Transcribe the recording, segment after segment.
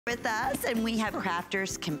With us, and we have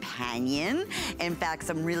Crafter's Companion. In fact,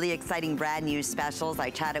 some really exciting brand new specials. I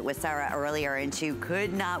chatted with Sarah earlier and she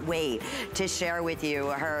could not wait to share with you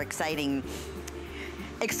her exciting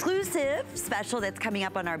exclusive special that's coming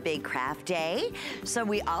up on our big craft day. So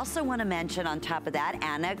we also want to mention on top of that,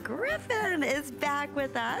 Anna Griffin is back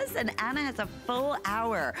with us, and Anna has a full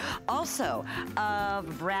hour also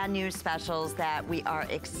of brand new specials that we are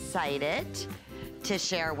excited to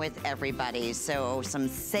share with everybody. So some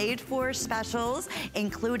saved for specials,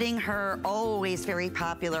 including her always very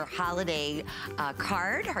popular holiday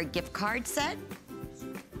card, her gift card set,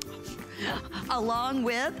 along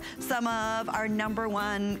with some of our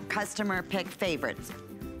 #1 customer picked favorites.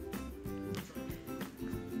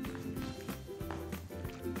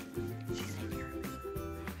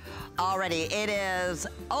 Already, it is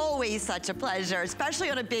always such a pleasure,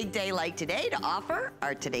 especially on a big day like today, to offer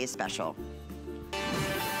our today's special.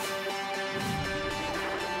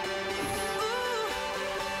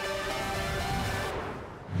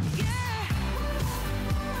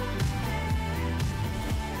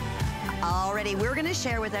 Already, we're gonna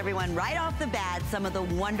share with everyone right off the bat some of the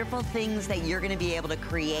wonderful things that you're gonna be able to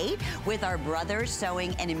create with our Brother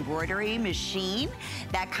Sewing and Embroidery Machine.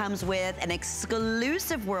 That comes with an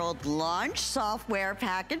exclusive world launch software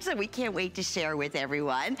package that we can't wait to share with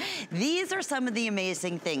everyone. These are some of the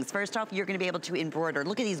amazing things. First off, you're gonna be able to embroider.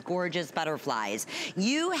 Look at these gorgeous butterflies.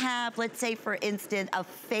 You have, let's say for instance, a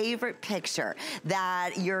favorite picture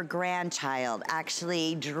that your grandchild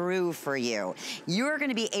actually drew for you. You're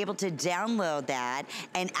gonna be able to download that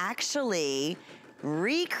and actually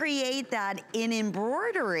recreate that in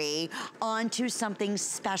embroidery onto something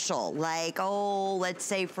special, like, oh, let's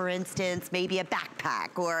say for instance, maybe a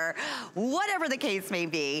backpack or whatever the case may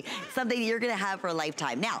be, something you're gonna have for a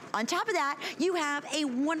lifetime. Now, on top of that, you have a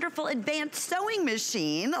wonderful advanced sewing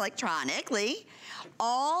machine electronically,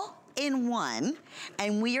 all in one,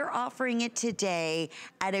 and we are offering it today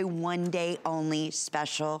at a one-day only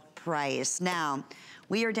special price. Now,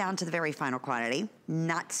 we are down to the very final quantity,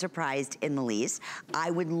 not surprised in the least.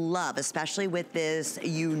 I would love, especially with this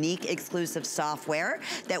unique exclusive software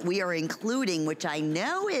that we are including, which I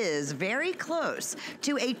know is very close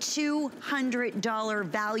to a $200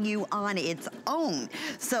 value on its own.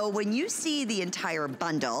 So when you see the entire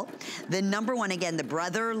bundle, the #1, again, the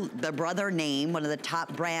Brother name, one of the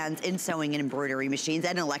top brands in sewing and embroidery machines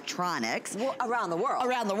and electronics. Well, around the world.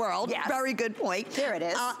 Around the world, yes. Very good point. Here it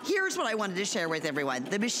is. Here's what I wanted to share with everyone.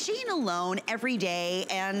 The machine alone every day,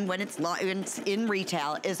 and when it's in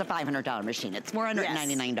retail, is a $500 machine. It's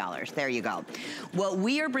 $499. Yes. There you go. What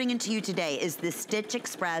we are bringing to you today is the Stitch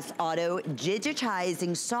Express Auto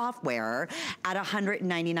Digitizing Software at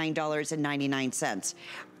 $199.99.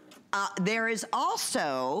 There is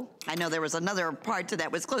also, I know there was another part to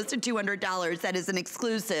that was close to $200 that is an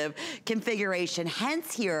exclusive configuration.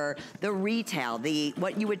 Hence here, the retail,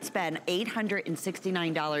 what you would spend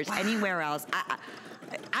 $869 anywhere else.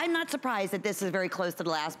 I'm not surprised that this is very close to the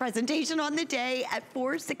last presentation on the day at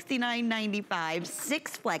 $469.95,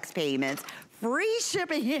 6 flex payments, free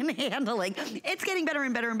shipping and handling. It's getting better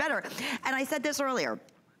and better and better. And I said this earlier,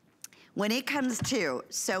 when it comes to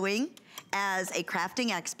sewing, as a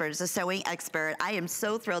crafting expert, as a sewing expert, I am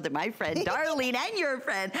so thrilled that my friend Darlene and your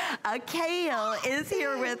friend Kale is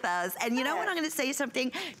here with us. And you know what, I'm gonna say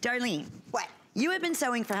something. Darlene. What? You have been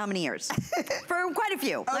sewing for how many years? For quite a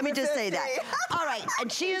few, let me just say that. All right, and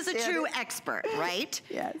she is a true expert, right?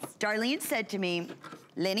 Yes. Darlene said to me,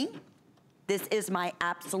 Lenny, this is my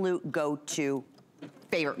absolute go-to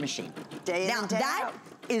favorite machine. Day in and day out.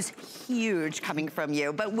 Is huge coming from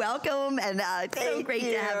you, but welcome, and it's so great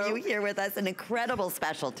to have you here with us. An incredible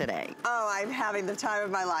special today. Oh, I'm having the time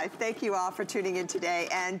of my life. Thank you all for tuning in today,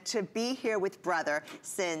 and to be here with Brother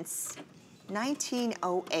since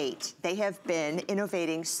 1908. They have been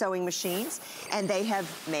innovating sewing machines, and they have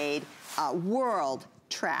made world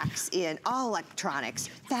tracks in all electronics,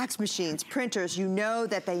 fax machines, printers. You know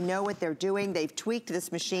that they know what they're doing. They've tweaked this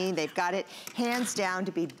machine. They've got it hands down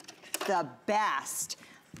to be the best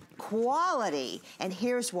quality, and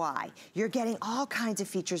here's why. You're getting all kinds of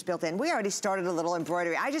features built in. We already started a little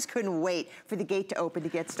embroidery. I just couldn't wait for the gate to open to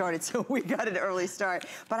get started, so we got an early start.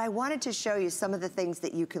 But I wanted to show you some of the things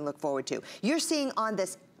that you can look forward to. You're seeing on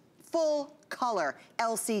this full color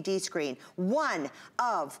LCD screen one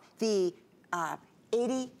of the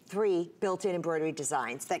 83 built-in embroidery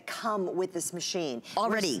designs that come with this machine.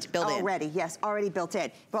 Already built in. Already, yes, already built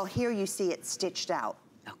in. Well, here you see it stitched out.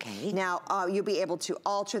 Okay. Now, you'll be able to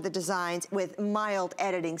alter the designs with mild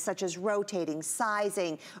editing, such as rotating,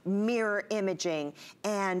 sizing, mirror imaging,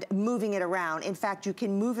 and moving it around. In fact, you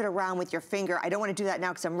can move it around with your finger. I don't want to do that now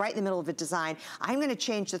because I'm right in the middle of a design. I'm going to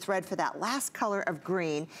change the thread for that last color of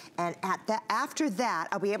green, and after that,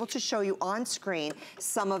 I'll be able to show you on screen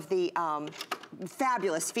some of the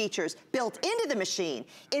fabulous features built into the machine.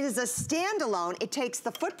 It is a standalone. It takes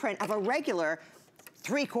the footprint of a regular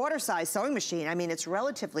 3/4 size sewing machine. I mean, it's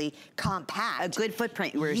relatively compact. A good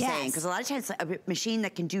footprint, we were saying, because a lot of times a machine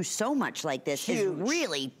that can do so much like this is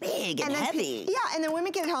really big and heavy. And then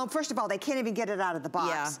women get it home, first of all, they can't even get it out of the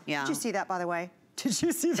box. Yeah. Did you see that, by the way? Did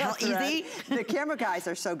you see that How easy? The camera guys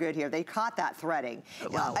are so good here. They caught that threading.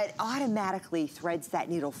 Wow. It automatically threads that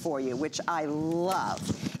needle for you, which I love.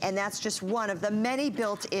 And that's just one of the many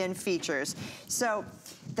built-in features. So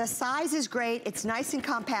the size is great. It's nice and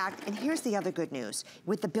compact. And here's the other good news.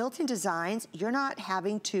 With the built-in designs, you're not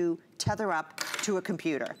having to tether up to a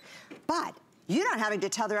computer. But you're not having to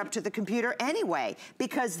tether up to the computer anyway,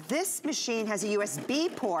 because this machine has a USB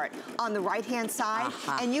port on the right-hand side,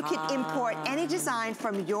 and you can import any design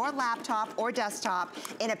from your laptop or desktop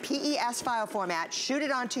in a PES file format, shoot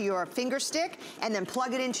it onto your finger stick, and then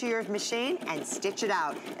plug it into your machine and stitch it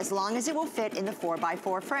out, as long as it will fit in the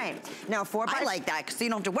 4x4 frame. Now, I like that, because you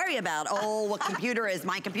don't have to worry about, what computer is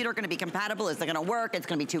my computer going to be compatible? Is it going to work? It's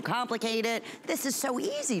going to be too complicated. This is so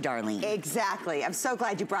easy, Darlene. Exactly. I'm so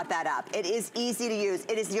glad you brought that up. It is easy to use.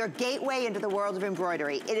 It is your gateway into the world of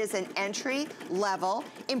embroidery. It is an entry-level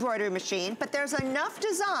embroidery machine, but there's enough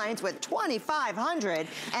designs with 2,500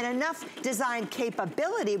 and enough design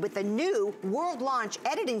capability with the new world launch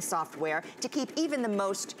editing software to keep even the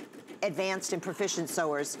most advanced and proficient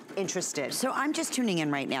sewers interested. So I'm just tuning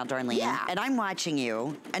in right now, Darlene, and I'm watching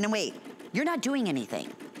you, and then wait, you're not doing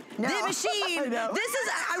anything. No. The machine,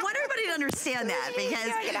 I want everybody to understand that,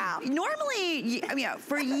 because normally,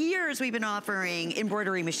 for years we've been offering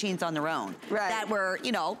embroidery machines on their own that were,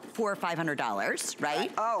 $400 or $500,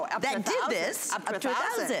 right? Oh, up to that did this, up to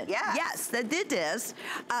 1,000. Yes, that did this,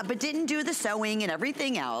 but didn't do the sewing and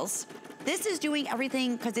everything else. This is doing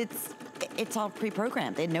everything because it's all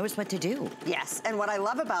pre-programmed. It knows what to do. Yes, and what I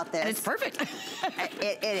love about this... And it's perfect.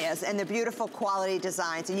 it is, and the beautiful quality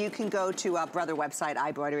designs. And you can go to our brother website,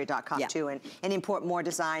 iBroidery.com, too, and import more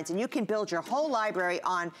designs. And you can build your whole library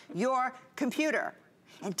on your computer.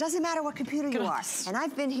 And it doesn't matter what computer you are. And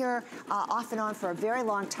I've been here off and on for a very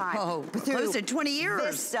long time. Oh, close to 20 years.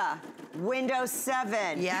 Vista, Windows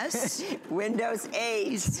 7. Yes. Windows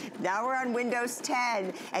 8. Now we're on Windows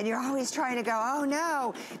 10. And you're always trying to go, oh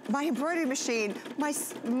no, my embroidery machine,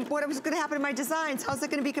 what was going to happen to my designs? How's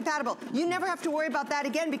it going to be compatible? You never have to worry about that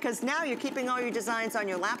again, because now you're keeping all your designs on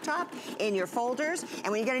your laptop, in your folders.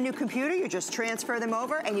 And when you get a new computer, you just transfer them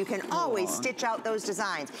over, and you can always stitch out those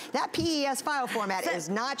designs. That PES file format is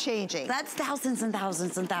not changing. That's thousands and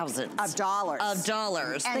thousands and thousands of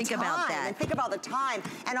dollars. And think about that. And think about the time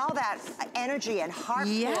and all that energy and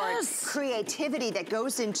hardcore creativity that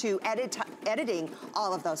goes into editing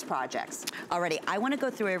all of those projects. Alrighty, I want to go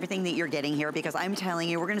through everything that you're getting here, because I'm telling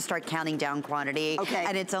you, we're going to start counting down quantity. Okay.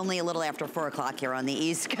 And it's only a little after 4 o'clock here on the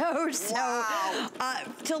East Coast. Wow.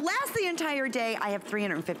 So to last the entire day, I have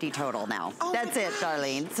 350 total now. Oh, that's it,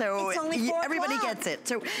 Darlene. So it's only 4 everybody gets it.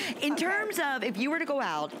 So in terms of, if you were to go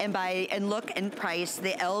out and buy and look and price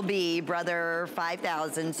the LB Brother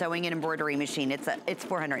 5000 sewing and embroidery machine, it's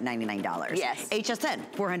 $499. Yes. HSN,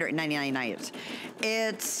 $499.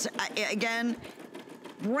 It's, again,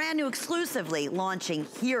 brand new, exclusively launching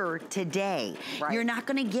here today. Right. You're not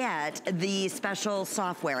going to get the special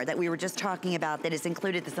software that we were just talking about that is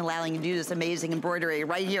included, that's allowing you to do this amazing embroidery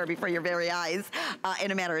right here before your very eyes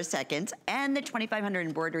in a matter of seconds. And the 2,500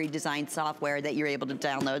 embroidery design software that you're able to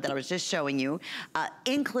download that I was just showing you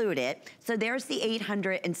include it. So there's the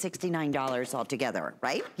 $869 altogether,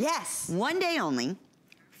 right? Yes. One day only.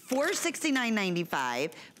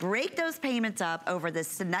 $469.95. Break those payments up over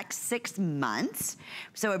this next 6 months.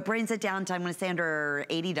 So it brings it down to, I'm gonna say, under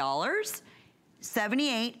 $80.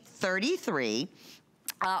 $78.33.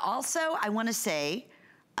 Also, I wanna say,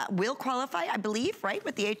 will qualify, I believe, right,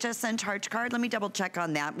 with the HSN charge card. Let me double check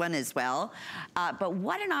on that one as well. But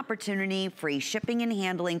what an opportunity, free shipping and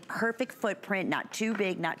handling, perfect footprint, not too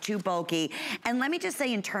big, not too bulky. And let me just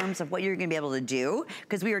say, in terms of what you're gonna be able to do,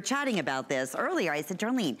 because we were chatting about this earlier, I said,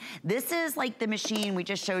 Darlene, this is like the machine, we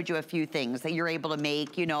just showed you a few things that you're able to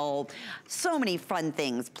make, so many fun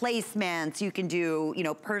things, placements, you can do,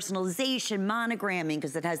 personalization, monogramming,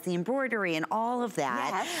 because it has the embroidery and all of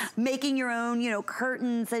that. Yes. Making your own,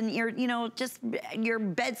 curtains, cushions and your, you know, just your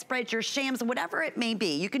bedspreads, your shams, whatever it may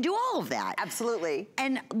be. You can do all of that. Absolutely.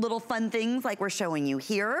 And little fun things like we're showing you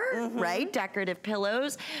here, right? Decorative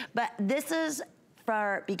pillows. But this is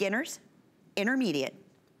for beginners, intermediate,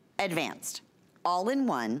 advanced, all in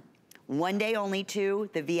one. One day only too,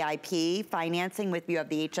 the VIP financing with you have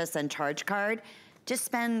the HSN charge card. Just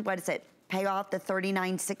spend, what is it? Pay off the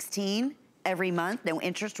 $39.16 every month. No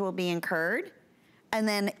interest will be incurred. And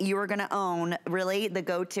then you are gonna own really the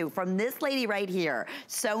go-to from this lady right here,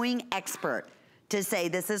 sewing expert, to say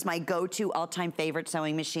this is my go-to all-time favorite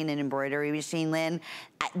sewing machine and embroidery machine, Lynn.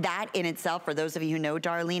 That in itself, for those of you who know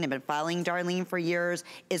Darlene, have been following Darlene for years,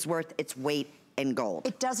 is worth its weight in gold.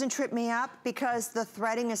 It doesn't trip me up because the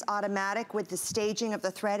threading is automatic with the staging of the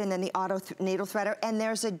thread and then the auto needle threader, and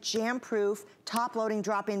there's a jam-proof top-loading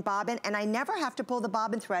drop-in bobbin, and I never have to pull the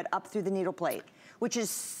bobbin thread up through the needle plate, which is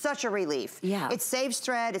such a relief. Yeah. It saves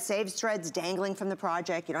thread, it saves threads dangling from the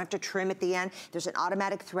project. You don't have to trim at the end. There's an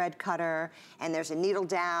automatic thread cutter, and there's a needle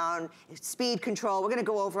down, speed control. We're gonna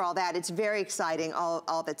go over all that. It's very exciting,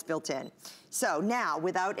 all that's built in. So now,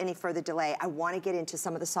 without any further delay, I wanna get into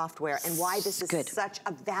some of the software and why this is such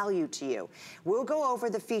a value to you. We'll go over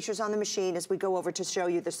the features on the machine as we go over to show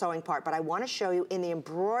you the sewing part, but I wanna show you in the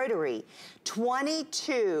embroidery,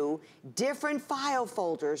 22 different file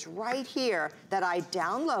folders right here that I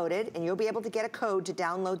downloaded, and you'll be able to get a code to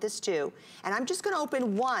download this too. And I'm just gonna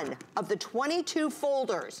open one of the 22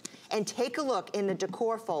 folders and take a look in the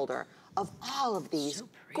decor folder of all of these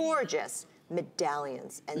gorgeous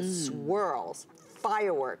medallions and swirls,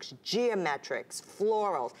 fireworks, geometrics,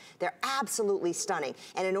 florals. They're absolutely stunning.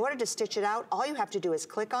 And in order to stitch it out, all you have to do is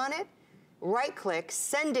click on it, right click,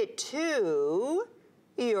 send it to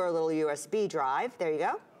your little USB drive. There you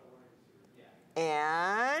go.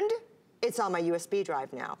 And it's on my USB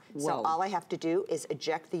drive now. Whoa. So all I have to do is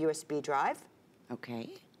eject the USB drive. Okay.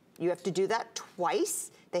 You have to do that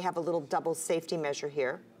twice. They have a little double safety measure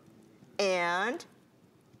here. And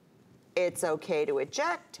it's okay to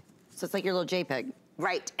eject. So it's like your little JPEG.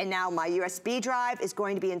 Right, and now my USB drive is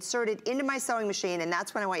going to be inserted into my sewing machine, and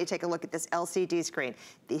that's when I want you to take a look at this LCD screen.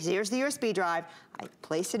 Here's the USB drive. I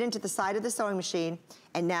place it into the side of the sewing machine,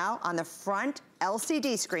 and now on the front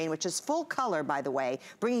LCD screen, which is full color, by the way,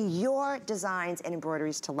 bringing your designs and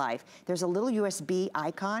embroideries to life, there's a little USB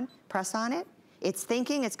icon. Press on it. It's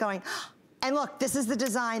thinking, it's going, and look, this is the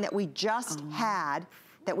design that we just had,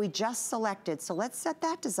 that we just selected. So let's set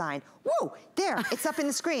that design. Whoa, there, it's up in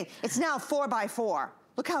the screen. It's now 4x4.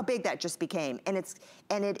 Look how big that just became. And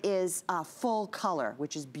it is full color,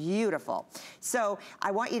 which is beautiful. So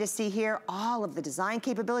I want you to see here all of the design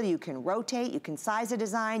capability. You can rotate, you can size a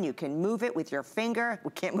design, you can move it with your finger.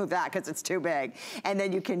 We can't move that because it's too big. And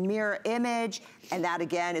then you can mirror image, and that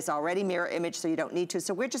again is already mirror image, so you don't need to.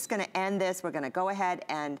 So we're just gonna end this. We're gonna go ahead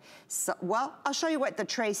and, well, I'll show you what the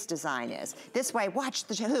trace design is. This way, watch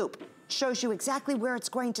the hoop. Shows you exactly where it's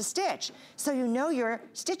going to stitch. So you know your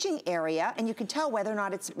stitching area, and you can tell whether or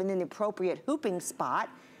not it's in the appropriate hooping spot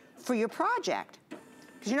for your project.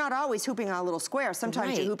 Because you're not always hooping on a little square.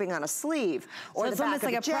 Sometimes you're hooping on a sleeve or the back of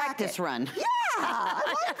a jacket. It's almost like a practice run. Yeah,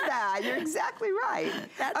 I like that. You're exactly right.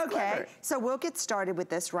 That's okay, clever. So we'll get started with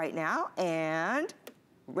this right now. And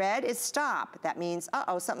red is stop. That means,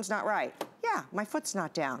 uh-oh, something's not right. Yeah, my foot's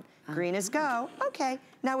not down. Green is go. Okay,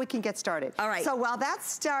 now we can get started. All right. So while that's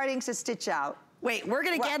starting to stitch out, wait, we're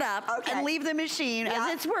gonna get up and leave the machine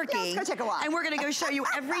as it's working. Yeah, it's gonna take a while. And we're gonna go show you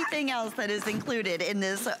everything else that is included in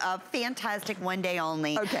this fantastic one day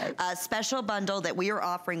only special bundle that we are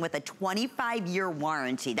offering with a 25-year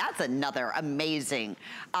warranty. That's another amazing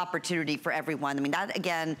opportunity for everyone. I mean, that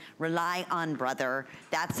again, rely on brother.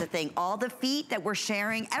 That's the thing. All the feet that we're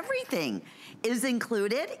sharing, everything is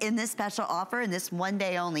included in this special offer, in this one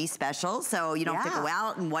day only special. So you don't have to go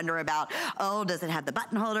out and wonder about, oh, does it have the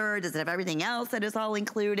button holder? Does it have everything else that is all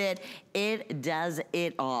included? It does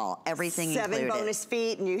it all, everything included. 7 bonus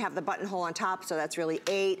feet, and you have the buttonhole on top, so that's really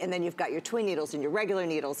 8. And then you've got your twin needles and your regular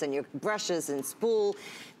needles and your brushes and spool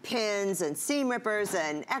pins and seam rippers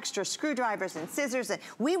and extra screwdrivers and scissors. And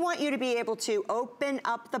we want you to be able to open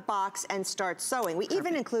up the box and start sewing. We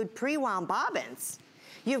even include pre-wound bobbins.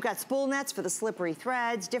 You've got spool nets for the slippery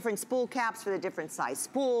threads, different spool caps for the different size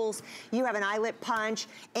spools. You have an eyelet punch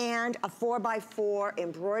and a 4x4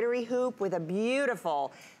 embroidery hoop with a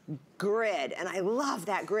beautiful grid. And I love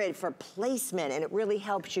that grid for placement, and it really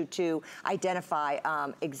helps you to identify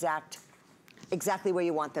exactly where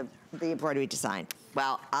you want the embroidery design.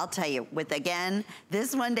 Well, I'll tell you, with again,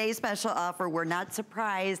 this one day special offer, we're not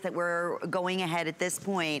surprised that we're going ahead at this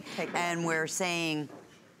point and we're saying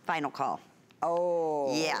final call.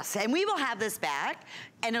 Oh. Yes, and we will have this back,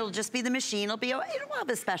 and it'll just be the machine. It'll have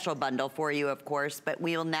a special bundle for you, of course, but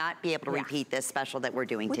we will not be able to repeat this special that we're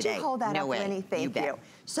doing today. Would you hold that up, Lenny? Thank you.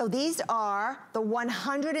 So these are the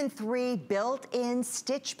 103 built-in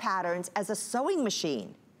stitch patterns as a sewing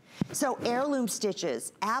machine. So heirloom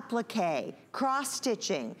stitches, applique,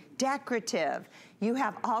 cross-stitching, decorative. You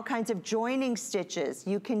have all kinds of joining stitches.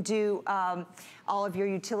 You can do all of your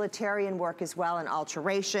utilitarian work as well and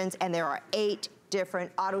alterations, and there are 8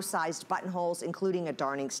 different auto-sized buttonholes, including a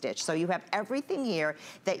darning stitch. So you have everything here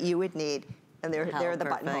that you would need, and there are the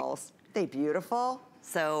buttonholes. They beautiful.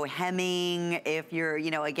 So hemming, if you're,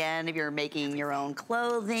 again, if you're making your own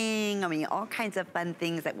clothing, I mean, all kinds of fun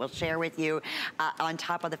things that we'll share with you. On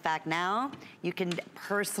top of the fact now, you can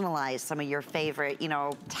personalize some of your favorite,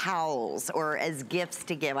 towels or as gifts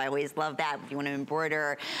to give. I always love that. If you want to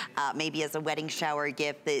embroider, maybe as a wedding shower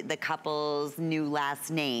gift, the couple's new last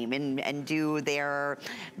name and do their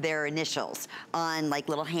initials on like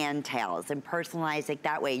little hand towels and personalize it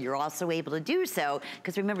that way. You're also able to do so,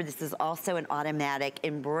 because remember, this is also an automatic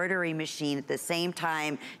embroidery machine at the same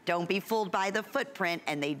time. Don't be fooled by the footprint,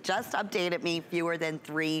 and they just updated me, fewer than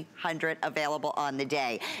 300 available on the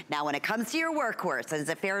day. Now, when it comes to your workhorse, is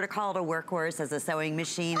it fair to call it a workhorse as a sewing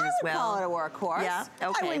machine as well? I would call it a workhorse. Yeah,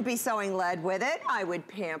 okay. I wouldn't be sewing lead with it. I would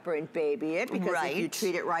pamper and baby it, because if you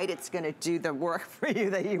treat it right, it's gonna do the work for you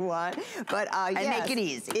that you want. But and make it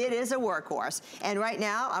easy. It is a workhorse. And right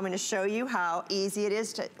now, I'm gonna show you how easy it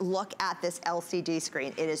is to look at this LCD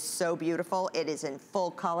screen. It is so beautiful. It is in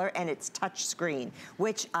full color, and it's touch screen,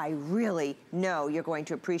 which I really know you're going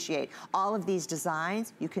to appreciate. All of these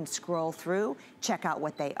designs, you can scroll through, check out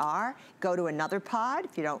what they are, go to another pod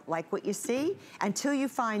if you don't like what you see, until you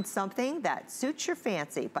find something that suits your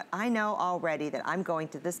fancy. But I know already that I'm going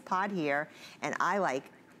to this pod here, and I like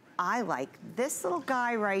this little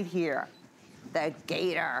guy right here, the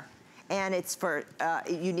Gator. And it's for,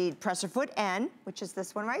 you need presser foot N, which is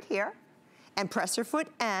this one right here. And presser foot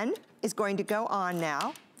N is going to go on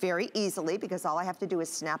now very easily, because all I have to do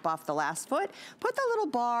is snap off the last foot, put the little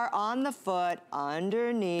bar on the foot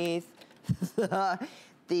underneath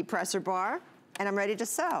the presser bar, and I'm ready to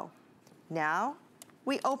sew. Now,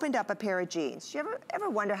 we opened up a pair of jeans. You ever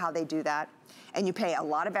wonder how they do that? And you pay a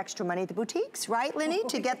lot of extra money at the boutiques, right, Lenny,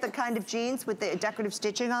 to get the kind of jeans with the decorative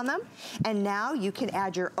stitching on them. And now you can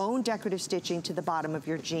add your own decorative stitching to the bottom of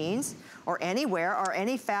your jeans, or anywhere, or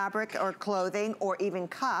any fabric or clothing, or even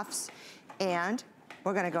cuffs. And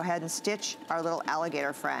we're gonna go ahead and stitch our little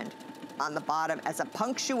alligator friend on the bottom as a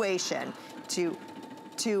punctuation to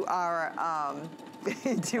our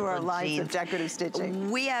to our lines of decorative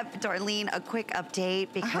stitching. We have, Darlene, a quick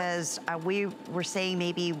update, because we were saying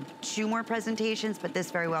maybe 2 more presentations, but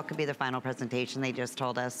this very well could be the final presentation, they just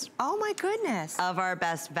told us. Oh my goodness. Of our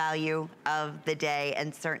best value of the day,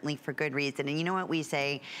 and certainly for good reason. And you know what we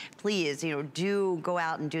say? Please, do go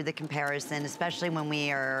out and do the comparison, especially when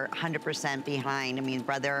we are 100% behind. I mean,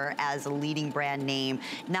 Brother, as a leading brand name,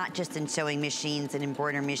 not just in sewing machines and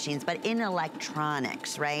embroidery machines, but in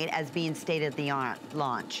electronics, right? As being state-of-the-art.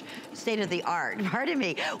 State-of-the-art, pardon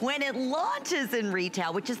me, when it launches in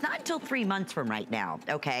retail, which is not until 3 months from right now,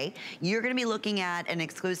 okay? You're gonna be looking at an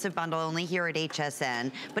exclusive bundle only here at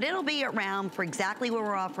HSN, but it'll be around for exactly what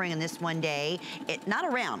we're offering in this one day. Not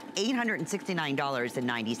around,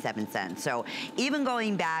 $869.97. So even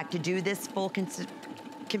going back to do this full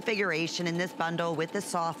configuration in this bundle with the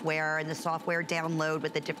software and the software download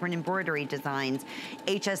with the different embroidery designs,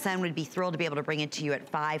 HSN would be thrilled to be able to bring it to you at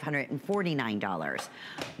 $549.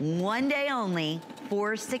 One day only,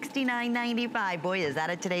 $469.95. Boy, is that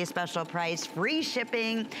at today's special price. Free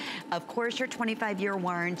shipping. Of course, your 25-year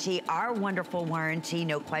warranty, our wonderful warranty,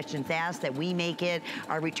 no questions asked that we make it.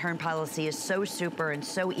 Our return policy is so super and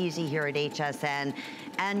so easy here at HSN.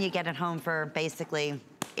 And you get it home for basically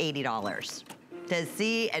 $80. To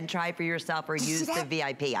see and try for yourself or use the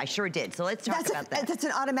VIP. I sure did. So let's talk about that. That's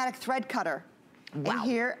an automatic thread cutter. Wow. And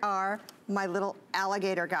here are my little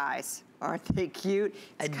alligator guys. Aren't they cute?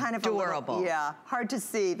 It's kind of adorable. Hard to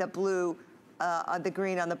see the blue, the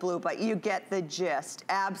green on the blue, but you get the gist.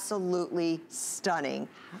 Absolutely stunning.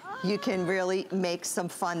 You can really make some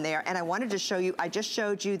fun there. And I wanted to show you, I just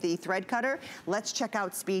showed you the thread cutter. Let's check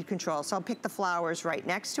out speed control. So I'll pick the flowers right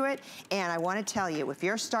next to it. And I want to tell you, if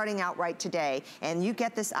you're starting out right today and you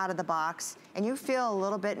get this out of the box and you feel a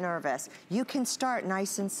little bit nervous, you can start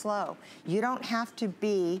nice and slow. You don't have to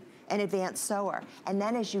be an advanced sewer. And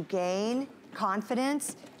then as you gain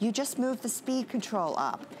confidence, you just move the speed control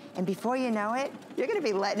up. And before you know it, you're gonna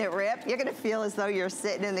be letting it rip. You're gonna feel as though you're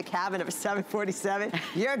sitting in the cabin of a 747.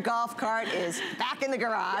 Your golf cart is back in the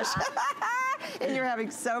garage. And you're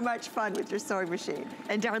having so much fun with your sewing machine.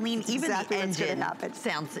 And Darlene, That's even exactly the engine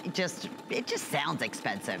sounds sounds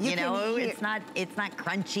expensive. You know, it's not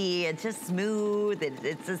crunchy. It's just smooth.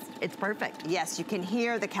 It's perfect. Yes, you can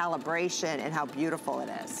hear the calibration and how beautiful it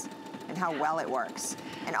is and how well it works.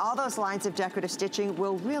 And all those lines of decorative stitching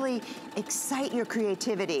will really excite your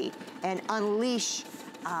creativity and unleash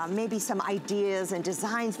maybe some ideas and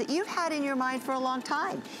designs that you've had in your mind for a long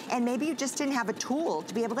time. And maybe you just didn't have a tool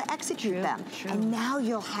to be able to execute them. And now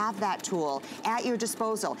you'll have that tool at your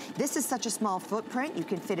disposal. This is such a small footprint. You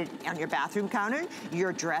can fit it on your bathroom counter,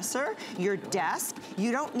 your dresser, your desk.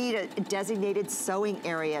 You don't need a designated sewing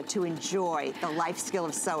area to enjoy the life skill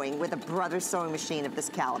of sewing with a Brothers sewing machine of this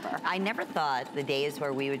caliber. I never thought the days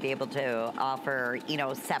where we would be able to offer, you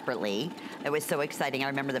know, separately. It was so exciting. I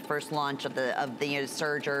remember the first launch of the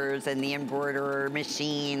sergers and the embroiderer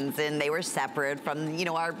machines, and they were separate from, you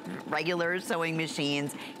know, our regular sewing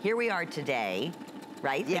machines. Here we are today,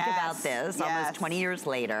 right? Yes. Think about this, almost 20 years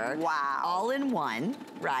later. Wow. All in one,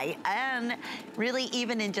 right? And really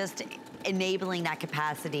even in just enabling that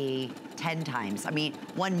capacity 10 times. I mean,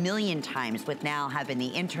 1 million times with now having the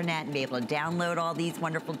internet and be able to download all these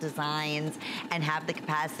wonderful designs and have the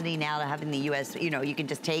capacity now to have in the US, you know, you can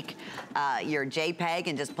just take your JPEG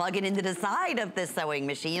and just plug it into the side of the sewing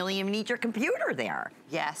machine. You don't even need your computer there.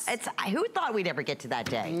 Yes. Who thought we'd ever get to that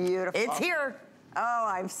day? Beautiful. It's here. Oh,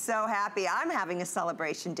 I'm so happy. I'm having a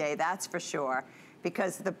celebration day, that's for sure.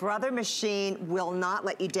 Because the Brother machine will not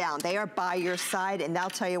let you down. They are by your side, and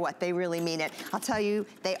they'll tell you what, they really mean it. I'll tell you,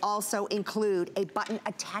 they also include a button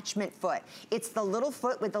attachment foot. It's the little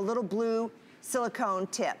foot with the little blue silicone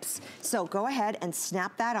tips. So go ahead and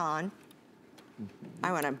snap that on.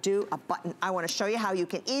 I wanna do a button. I wanna show you how you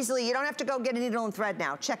can easily, you don't have to go get a needle and thread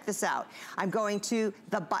now. Check this out. I'm going to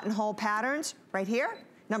the buttonhole patterns right here.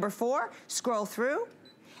 Number 4, scroll through.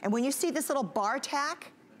 And when you see this little bar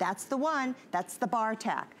tack, that's the one, that's the bar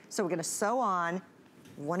tack. So we're gonna sew on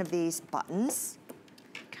one of these buttons.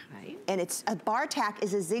 Okay. And it's a bar tack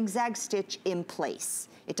is a zigzag stitch in place.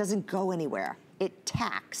 It doesn't go anywhere, it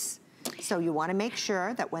tacks. So you wanna make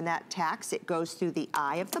sure that when that tacks, it goes through the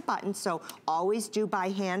eye of the button, so always do by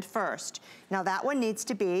hand first. Now that one needs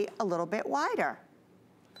to be a little bit wider.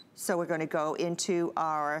 So we're gonna go into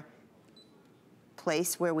our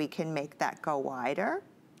place where we can make that go wider.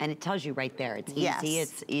 And it tells you right there. It's easy. Yes.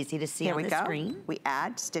 It's easy to see on the screen. We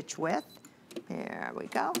add stitch width. There we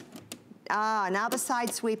go. Now the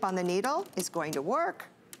side sweep on the needle is going to work.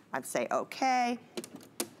 I'd say okay.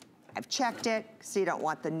 I've checked it, so you don't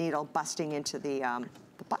want the needle busting into the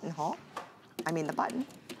buttonhole. I mean the button.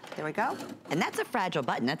 There we go. And that's a fragile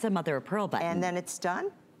button. That's a mother of pearl button. And then it's done.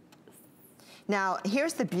 Now,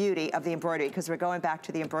 here's the beauty of the embroidery, because we're going back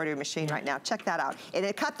to the embroidery machine right now. Check that out.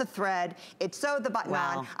 It cut the thread, it sewed the button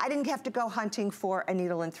on. I didn't have to go hunting for a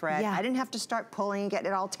needle and thread. I didn't have to start pulling and getting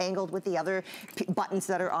it all tangled with the other buttons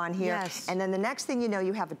that are on here. And then the next thing you know,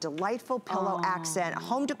 you have a delightful pillow accent, a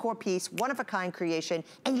home decor piece, one-of-a-kind creation,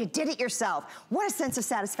 and you did it yourself. What a sense of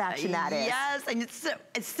satisfaction that is. Yes, and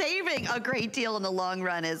it's saving a great deal in the long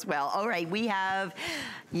run as well. All right, we have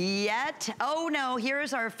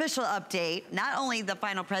here's our official update. Not only the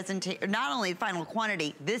final presentation, not only the final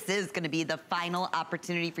quantity, this is gonna be the final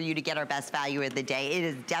opportunity for you to get our best value of the day. It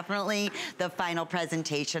is definitely the final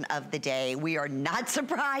presentation of the day. We are not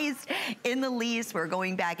surprised in the least. We're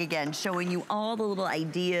going back again, showing you all the little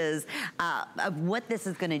ideas of what this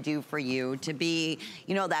is gonna do for you to be,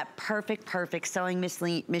 you know, that perfect sewing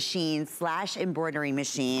machine / embroidery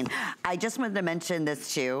machine. I just wanted to mention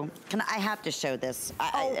this too. I have to show this.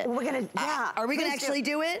 We're gonna, Are we gonna actually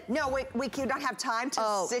do it? No, we don't have time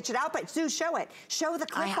to stitch it out, but do show it. Show the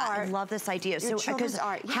clip art. I love this idea. Your children's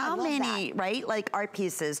art. Yeah, how many, right, like art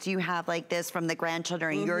pieces do you have like this from the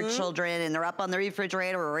grandchildren, your children, and they're up on the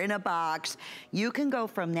refrigerator or in a box? You can go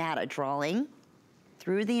from that, a drawing,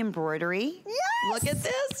 through the embroidery. Yes! Look at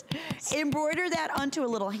this. Embroider that onto a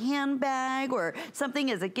little handbag or something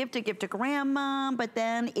as a gift to grandma, but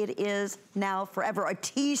then it is now forever a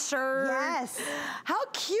t-shirt. Yes. How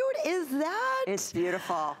cute is that? It's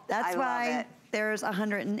beautiful. That's why there's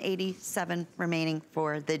 187 remaining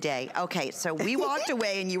for the day. Okay, so we walked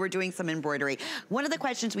away and you were doing some embroidery. One of the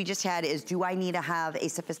questions we just had is, do I need to have a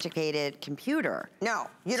sophisticated computer? No,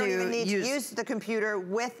 you don't even need to use the computer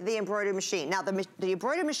with the embroidery machine. Now, the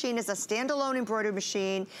embroidery machine is a standalone embroidery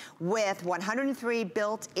machine with 103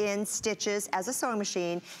 built-in stitches as a sewing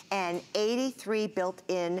machine and 83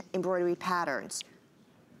 built-in embroidery patterns.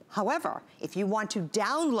 However, if you want to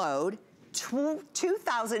download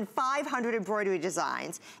 2,500 embroidery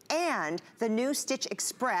designs and the new Stitch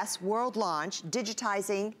Express world launch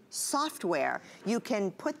digitizing software, you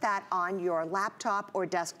can put that on your laptop or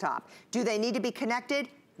desktop. Do they need to be connected?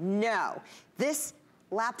 No. This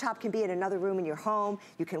laptop can be in another room in your home.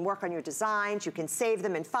 You can work on your designs, you can save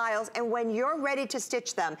them in files, and when you're ready to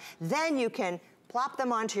stitch them, then you can plop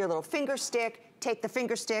them onto your little finger stick, take the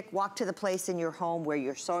finger stick, walk to the place in your home where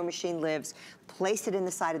your sewing machine lives, place it in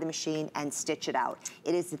the side of the machine and stitch it out.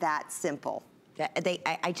 It is that simple.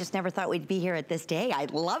 I just never thought we'd be here at this day. I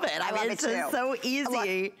love it. I mean, it's just so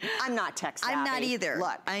easy. Look, I'm not tech savvy. I'm not either.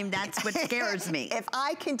 Look. That's what scares me. If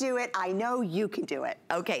I can do it, I know you can do it.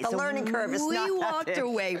 Okay, the learning curve is not we walked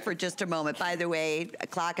away for just a moment. By the way, a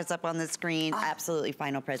clock is up on the screen. Absolutely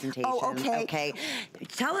final presentation. Oh, okay. Okay.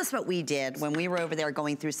 Tell us what we did when we were over there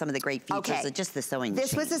going through some of the great features of just the sewing machine.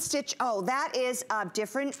 This was a stitch. Oh, that is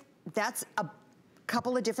different. That's a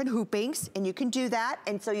couple of different hoopings, and you can do that,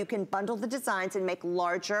 and so you can bundle the designs and make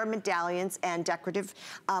larger medallions and decorative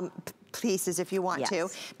pieces if you want to.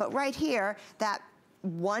 But right here, that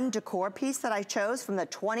one decor piece that I chose from the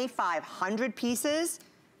 2,500 pieces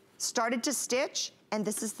started to stitch, and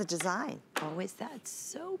this is the design. Oh, is that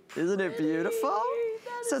so pretty? Isn't it beautiful?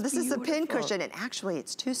 So this is the pin beautiful. cushion, and actually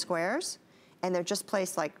it's 2 squares, and they're just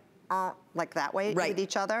placed like that way with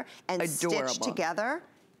each other, and stitched together,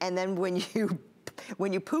 and then when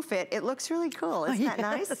you poof it, it looks really cool. Isn't that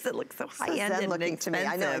nice? It looks so high-end and looking to me.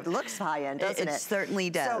 I know, it looks high-end, doesn't it? It certainly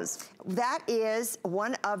does. So that is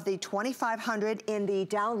one of the 2,500 in the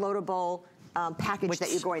downloadable package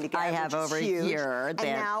that you're going to get. I have over here. And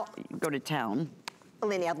now, go to town.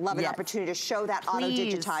 Eleni, I'd love an opportunity to show that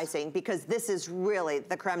auto-digitizing, because this is really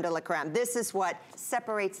the creme de la creme. This is what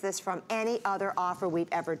separates this from any other offer we've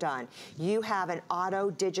ever done. You have an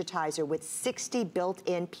auto-digitizer with 60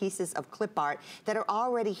 built-in pieces of clip art that are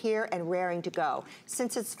already here and raring to go.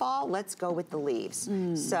 Since it's fall, let's go with the leaves.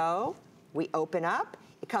 So we open up.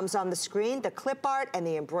 It comes on the screen, the clip art and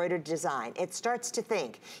the embroidered design. It starts to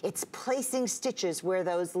think. It's placing stitches where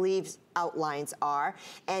those leaves outlines are.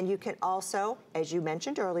 And you can also, as you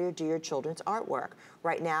mentioned earlier, do your children's artwork.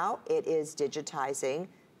 Right now, it is digitizing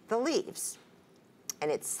the leaves.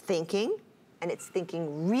 And it's thinking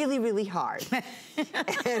really, really hard. And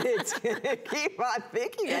it's gonna keep on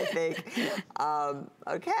thinking, I think.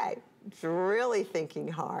 Okay, it's really thinking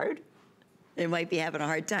hard. It might be having a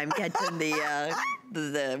hard time catching the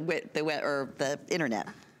internet.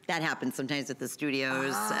 That happens sometimes at the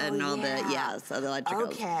studios and all the the electrical.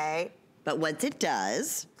 Okay. But once it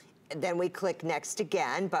does, then we click next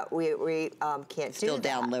again, but we can't do that. Still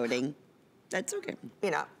downloading. That's okay.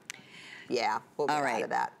 You know, we'll get out of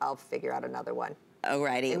that. I'll figure out another one.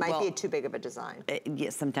 Alrighty. It might be too big of a design.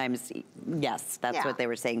 Yes, sometimes, yes, that's what they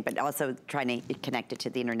were saying, but also trying to connect it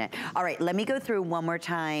to the internet. All right, let me go through one more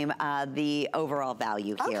time the overall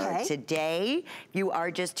value here. Okay. Today, you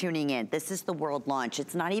are just tuning in. This is the world launch.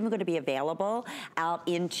 It's not even going to be available out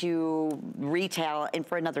into retail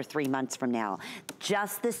for another 3 months from now.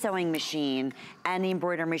 Just the sewing machine and the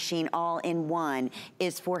embroidery machine all in one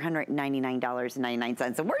is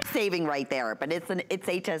 $499.99. So we're saving right there, but it's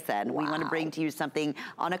HSN. Wow. We want to bring to you something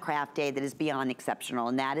on a craft day that is beyond exceptional,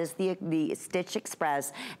 and that is the Stitch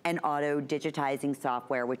Express and auto digitizing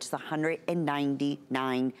software, which is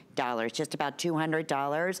 $199, just about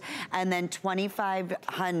 $200, and then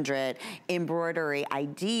 2,500 embroidery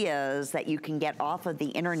ideas that you can get off of the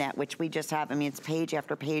internet, which we just have. I mean, it's page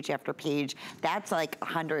after page after page. That's like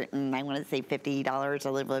 $100 and I want to say $50,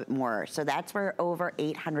 a little bit more. So that's where over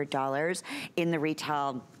 $800 in the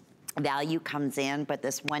retail value comes in, but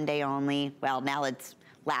this one day only, well, now it's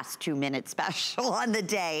last 2 minutes special on the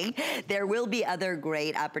day. There will be other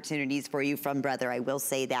great opportunities for you from Brother, I will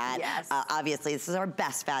say that. Yes. Obviously, this is our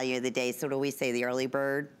best value of the day, so what do we say? The early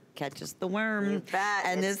bird catches the worm. You bet.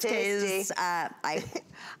 And this case, I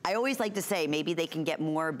always like to say maybe they can get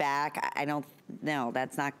more back. I don't, no,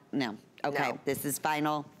 that's not, no. Okay, no. This is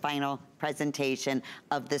final presentation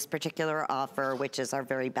of this particular offer, which is our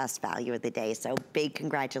very best value of the day. So big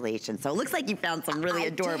congratulations. So it looks like you found some really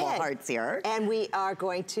adorable hearts here. And we are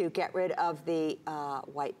going to get rid of the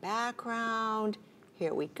white background.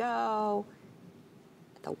 Here we go.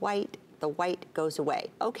 The white goes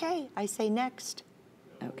away. Okay, I say next.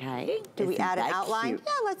 Okay. Do we add an outline? Cute?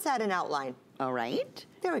 Yeah, let's add an outline. All right.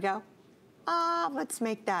 There we go. Let's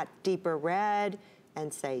make that deeper red.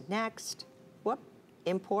 And say next. Whoop.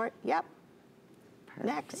 Import. Yep. Perfect.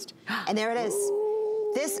 Next. And there it is.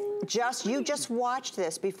 You just watched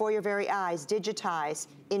this before your very eyes digitize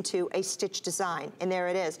into a stitch design, and there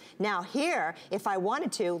it is. Now here, if I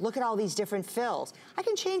wanted to, look at all these different fills. I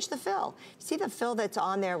can change the fill. See the fill that's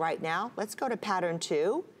on there right now? Let's go to pattern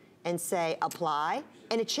 2 and say apply,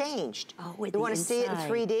 and it changed. Oh, with you want to see it in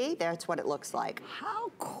 3D? That's what it looks like.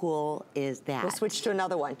 How cool is that? We'll switch to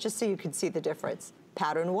another one, just so you can see the difference.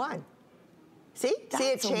 Pattern 1. See?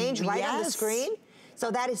 See it change right on the screen? So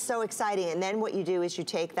that is so exciting. And then what you do is you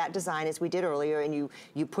take that design, as we did earlier, and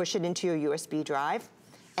you push it into your USB drive,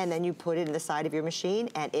 and then you put it in the side of your machine,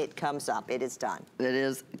 and it comes up. It is done. It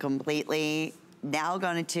is completely now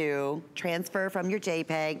going to transfer from your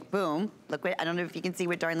JPEG. Boom. Look what, I don't know if you can see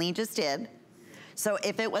what Darlene just did. So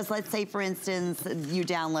if it was, let's say, for instance, you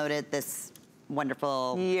downloaded this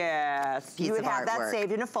wonderful piece you would of have that artwork.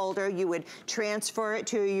 saved in a folder. You would transfer it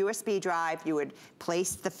to a USB drive. You would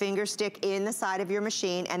place the finger stick in the side of your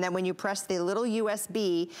machine, and then when you press the little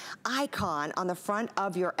USB icon on the front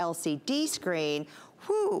of your LCD screen,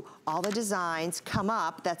 whoo, all the designs come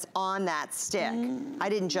up that's on that stick. I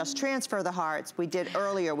didn't just transfer the hearts. We did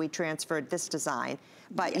earlier, we transferred this design,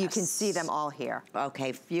 but you can see them all here.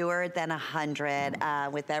 Okay, fewer than 100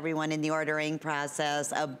 with everyone in the ordering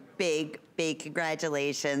process. A big, big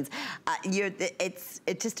congratulations. It's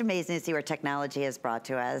just amazing to see where technology has brought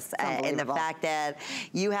to us. And the fact that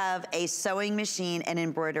you have a sewing machine and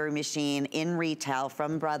embroidery machine in retail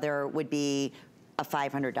from Brother would be a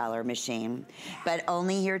 $500 machine, but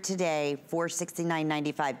only here today,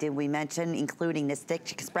 $469.95. Did we mention including the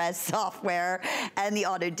Stitch Express software and the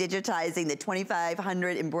auto digitizing, the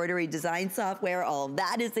 2500 embroidery design software? All of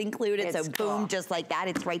that is included. So boom, just like that,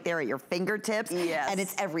 it's right there at your fingertips. Yes. And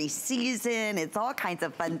it's every season. It's all kinds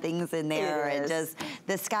of fun things in there. And just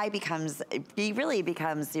the sky becomes, it really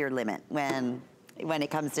becomes your limit when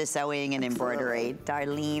it comes to sewing and embroidery.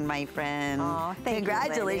 Darlene, my friend. Oh,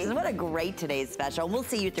 congratulations. you, what a great today's special. We'll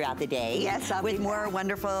see you throughout the day. Yes, I'll with be more back.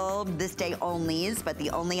 Wonderful this day onlys, but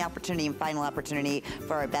the only opportunity and final opportunity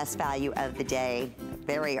for our best value of the day.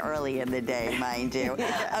 Very early in the day, mind you.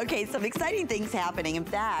 Okay, some exciting things happening. In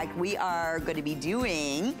fact, we are going to be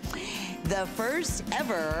doing the first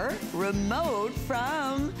ever remote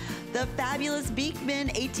from the fabulous Beekman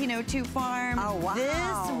 1802 farm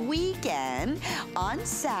this weekend on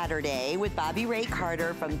Saturday with Bobby Ray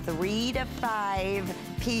Carter from 3 to 5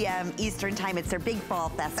 p.m. Eastern Time. It's their big fall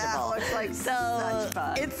festival. That looks like such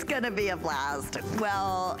fun. It's gonna be a blast.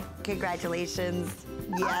 Well, congratulations.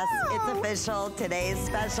 Yes, it's official. Today's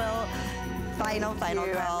special. Final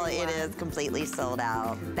call. It is completely sold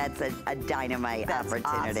out. That's a dynamite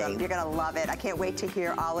opportunity. Awesome. You're gonna love it. I can't wait to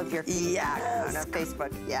hear all of your feedback on our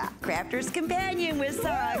Facebook. Crafter's Companion with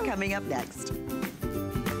Sarah coming up next.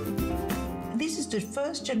 This is the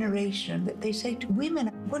first generation that they say to women,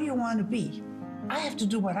 what do you want to be? I have to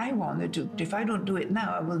do what I want to do. If I don't do it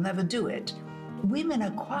now, I will never do it. Women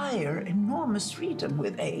acquire enormous freedom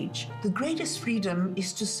with age. The greatest freedom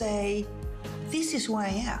is to say, this is who I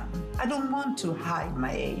am. I don't want to hide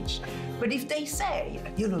my age. But if they say,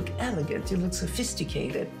 you look elegant, you look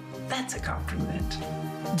sophisticated, that's a compliment.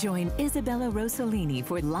 Join Isabella Rossellini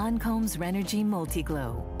for Lancome's Renergy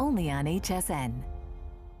Multi-Glow, only on HSN.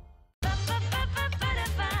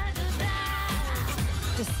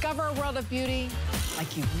 Discover a world of beauty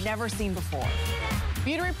like you've never seen before.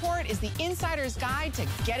 Beauty Report is the insider's guide to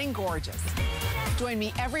getting gorgeous. Join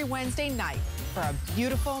me every Wednesday night for a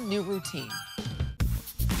beautiful new routine.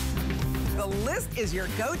 The List is your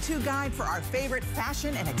go-to guide for our favorite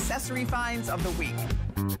fashion and accessory finds of the week.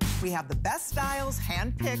 We have the best styles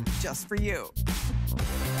hand-picked just for you.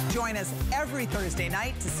 Join us every Thursday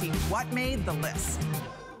night to see what made the list.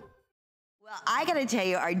 Well, I gotta tell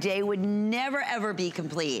you, our day would never ever be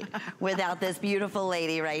complete without this beautiful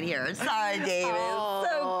lady right here. Sarah Davis,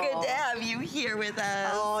 so good to have you here with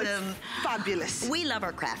us. Oh, it's fabulous. We love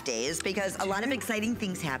our craft days because a lot of exciting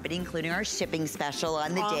things happen, including our shipping special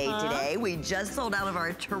on the day today. We just sold out of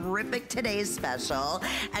our terrific Today's special,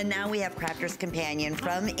 and now we have Crafter's Companion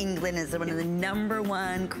from England as one of the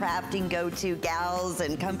 #1 crafting go-to gals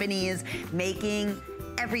and companies making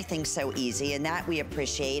everything so easy, and that we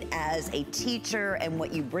appreciate as a teacher and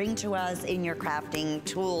what you bring to us in your crafting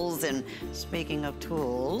tools. And speaking of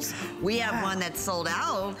tools, we have one that's sold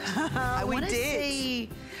out. I want to say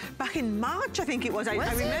back in March, I think it was. I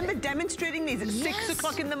remember demonstrating these at 6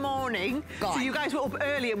 o'clock in the morning. So you guys were up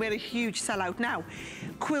early and we had a huge sellout. Now,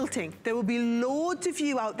 quilting. There will be loads of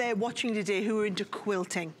you out there watching today who are into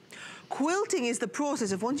quilting. Quilting is the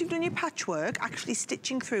process of, once you've done your patchwork, actually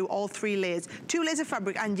stitching through all 3 layers, 2 layers of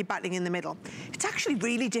fabric and your batting in the middle. It's actually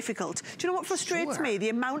really difficult. Do you know what frustrates me? The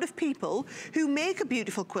amount of people who make a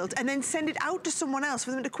beautiful quilt and then send it out to someone else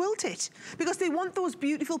for them to quilt it. Because they want those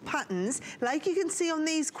beautiful patterns, like you can see on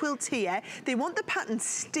these quilts here. They want the pattern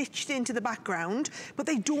stitched into the background, but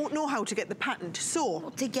they don't know how to get the pattern.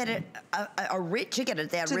 So to get it to get it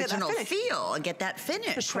the original feel and get that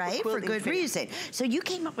finish, right? For good reason. So you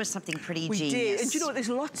came up with something pretty genius. We did, and you know, there's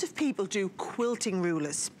lots of people do quilting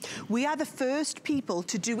rulers. We are the first people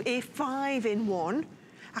to do a 5-in-1.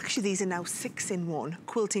 Actually, these are now 6-in-1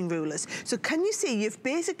 quilting rulers. So can you see, you've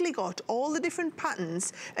basically got all the different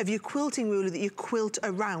patterns of your quilting ruler that you quilt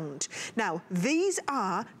around. Now, these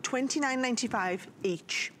are $29.95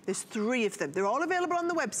 each. There's 3 of them. They're all available on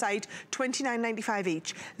the website, $29.95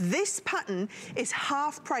 each. This pattern is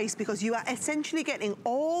half price because you are essentially getting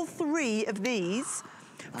all 3 of these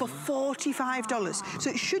for $45.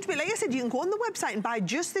 So it should be, like I said, you can go on the website and buy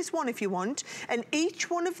just this one if you want, and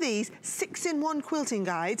each one of these 6-in-1 quilting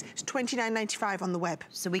guides is $29.95 on the web.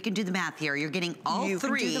 So we can do the math here. You're getting all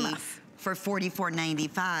 3 for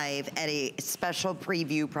 $44.95 at a special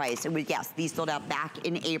preview price. And yes, these sold out back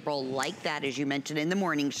in April like that, as you mentioned in the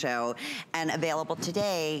morning show, and available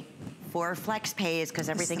today 4 flex pays, because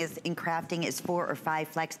everything is in crafting is 4 or 5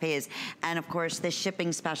 flex pays, and of course the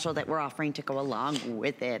shipping special that we're offering to go along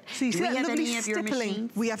with it. So you see that lovely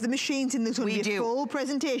stippling? We have the machines in this one. We do. A full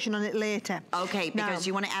presentation on it later. Okay, because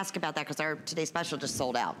you want to ask about that because our today's special just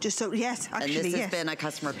sold out. Just so, yes, actually, and this has been a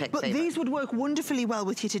customer pick favorite. But these would work wonderfully well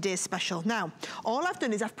with your today's special. Now, all I've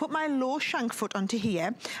done is I've put my low shank foot onto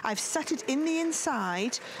here. I've set it in the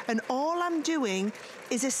inside, and all I'm doing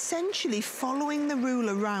is essentially following the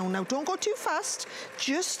ruler around. Now, don't go too fast,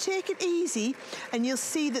 just take it easy, and you'll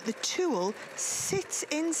see that the tool sits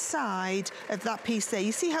inside of that piece there.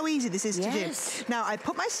 You see how easy this is to do? Now, I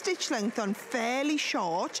put my stitch length on fairly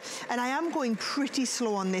short, and I am going pretty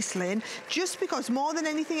slow on this, Lynn, just because more than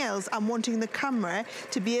anything else, I'm wanting the camera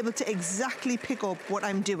to be able to exactly pick up what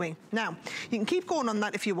I'm doing. Now, you can keep going on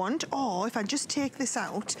that if you want, or if I just take this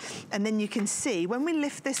out, and then you can see, when we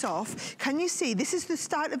lift this off, can you see, this is the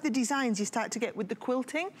start of the designs you start to get with the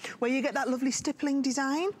quilting, where you get that lovely stippling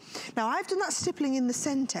design. Now, I've done that stippling in the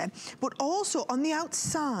center, but also on the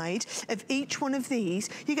outside of each one of these,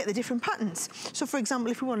 you get the different patterns. So, for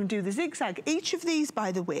example, if we want to do the zigzag, each of these,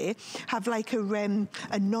 by the way, have like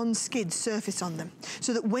a non-skid surface on them,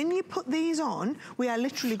 so that when you put these on, we are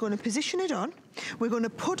literally going to position it on. We're going to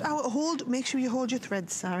put our make sure you hold your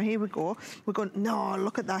threads, Sarah. Here we go. We're going, no,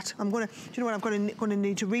 look at that. I'm going to, do you know what? I'm going to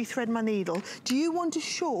need to rethread my needle. Do you want to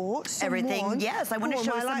show everything? Yes, I want to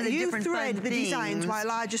show some of the different fun things. You thread the designs while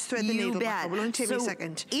I just thread the needle. It will only take me a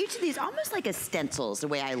second. Each of these, almost like a stencil is the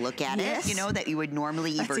way I look at it, you know, that you would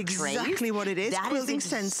normally either trace. That's exactly what it is, quilting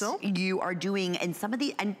stencil. You are doing, and some of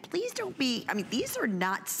the, and please don't be, I mean, these are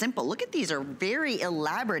not simple. Look at these, are very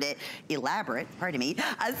elaborate, pardon me.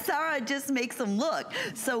 Sarah just makes them look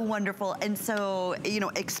so wonderful and so, you know,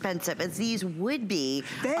 expensive as these would be.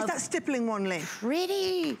 There's that stippling one, Lynn.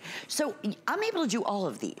 Pretty. So I'm able to do all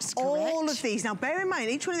of these, correct? All of these. Now, bear in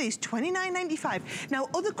mind, each one of these, $29.95. Now,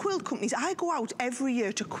 other quilt companies, I go out every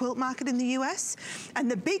year to Quilt Market in the US, and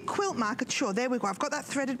the big Quilt Market show, there we go. I've got that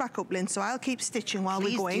threaded back up, Lynn, so I'll keep stitching while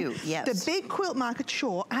we're going. Please do, yes. The big Quilt Market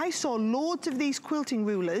show, I saw loads of these quilting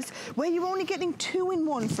rulers where you're only getting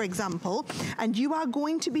 2-in-1, for example, and you are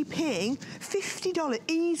going to be paying $50,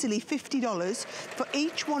 easily $50 for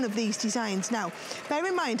each one of these designs. Now, bear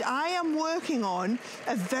in mind, I am working on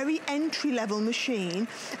a very entry-level machine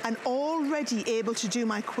and already able to do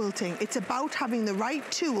my quilting. It's about having the right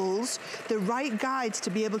tools, the right guides to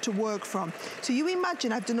be able to work from. So you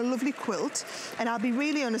imagine I've done a lovely quilt, and I'll be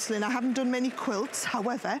really honest, Lynn, I haven't done many quilts.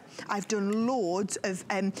 However, I've done loads of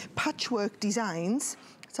patchwork designs.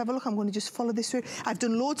 Let's have a look. I'm going to just follow this through. I've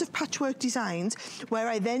done loads of patchwork designs where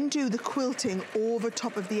I then do the quilting over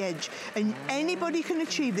top of the edge. And anybody can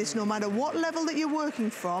achieve this no matter what level that you're working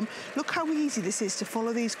from. Look how easy this is to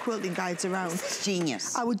follow these quilting guides around. It's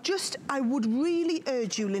genius. I would really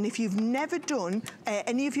urge you, Lynn, if you've never done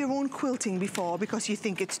any of your own quilting before because you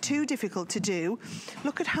think it's too difficult to do,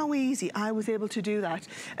 look at how easy I was able to do that.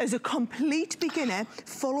 As a complete beginner,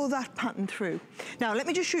 follow that pattern through. Now, let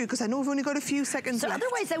me just show you, because I know we've only got a few seconds left.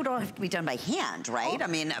 Otherwise, that would all have to be done by hand, right?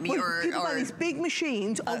 Oh, people buy these big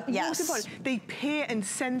machines. Yes. They pay and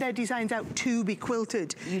send their designs out to be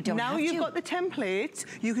quilted. You don't now have you've to. got the templates,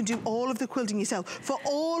 you can do all of the quilting yourself. For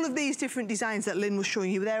all of these different designs that Lynn was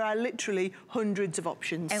showing you, there are literally hundreds of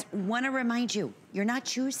options. And want to remind you, you're not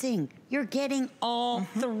choosing. you're getting all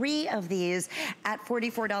three of these at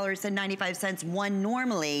 $44.95. One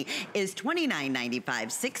normally is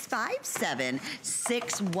 $29.95.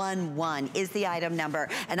 657-611 is the item number.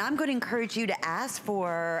 And I'm going to encourage you to ask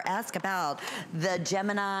about the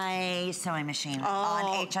Gemini sewing machine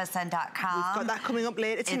on HSN.com. We've got that coming up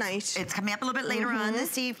later tonight. It's coming up a little bit later on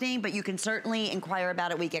this evening, but you can certainly inquire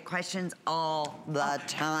about it. We get questions all the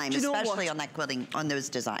time, especially on that quilting, on those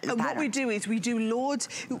designs. And what we do is we do loads.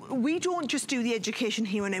 We don't just do the education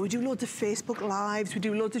here and there. We do loads of Facebook Lives. We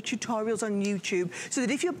do loads of tutorials on YouTube, so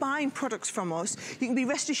that if you're buying products from us, you can be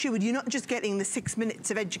rest assured you're not just getting the 6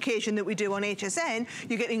 minutes of education that we do on HSN,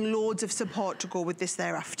 you're getting loads of support to go with this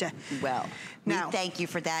thereafter. Well, now, we thank you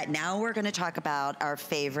for that. Now we're going to talk about our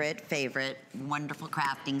favorite wonderful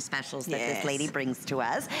crafting specials that this lady brings to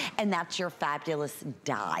us, and that's your fabulous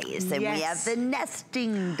dies. And we have the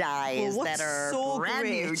nesting dies that are brand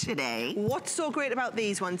new today. What's so great about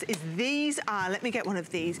these ones is these are, let me get one of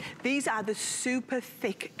these. These are the super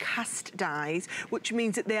thick cast dies, which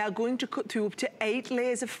means that they are going to cut through up to 8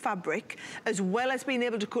 layers of fabric, as well as being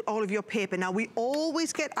able to cut all of your paper. Now, we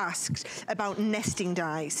always get asked about nesting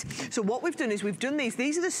dies. So what we've done is we've done these.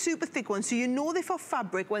 These are the super thick ones, so you know they're for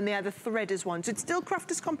fabric when they are the threaders ones. So it's still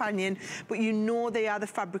Crafter's Companion, but you know they are the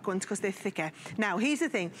fabric ones because they're thicker. Now, here's the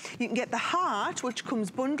thing. You can get the heart, which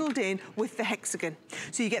comes bundled in with the hexagon.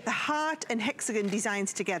 So you get the heart and hexagon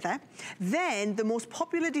designs together. Then the most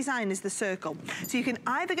popular design is the circle. So you can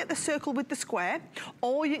either get the circle with the square,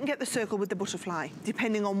 or you can get the circle with the butterfly,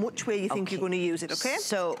 depending on which way you think you're going to use it, okay?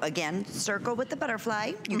 So again, circle with the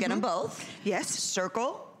butterfly, you get them both. Yes.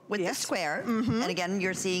 Circle with the square, and again,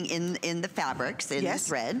 you're seeing in the fabrics, in the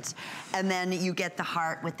threads, and then you get the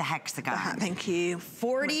heart with the hexagon. Thank you.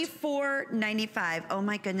 $44.95. Oh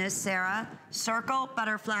my goodness, Sarah. Circle,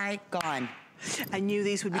 butterfly, gone. I knew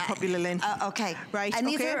these would be popular, Lynn. Okay. Right, and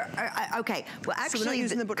these are, okay. Well, actually,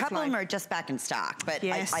 so a couple of them are just back in stock, but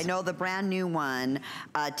I know the brand new one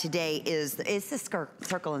today is the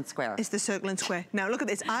circle and square. It's the circle and square. Now, look at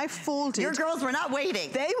this. I folded. Your girls were not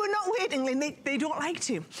waiting. They were not waiting, Lynn. They don't like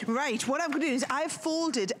to. Right, what I'm going to do is I've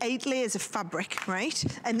folded 8 layers of fabric, right?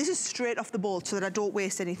 And this is straight off the board so that I don't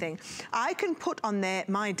waste anything. I can put on there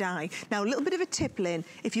my die. Now, a little bit of a tip, Lynn.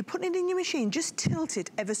 If you're putting it in your machine, just tilt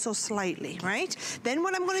it ever so slightly, right? Then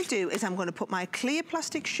what I'm going to do is I'm going to put my clear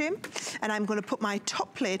plastic shim and I'm going to put my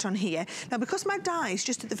top plate on here. Now, because my die is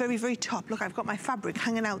just at the very, very top, look, I've got my fabric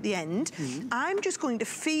hanging out the end. I'm just going to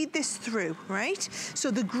feed this through, right?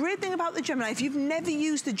 So the great thing about the Gemini, if you've never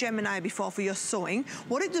used the Gemini before for your sewing,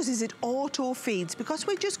 what it does is it auto feeds. Because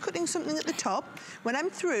we're just cutting something at the top, when I'm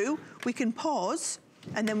through, we can pause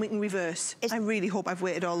and then we can reverse. I really hope I've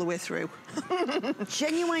waited all the way through.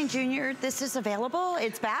 Genuine Junior, this is available?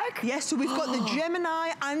 It's back? Yes, so we've got the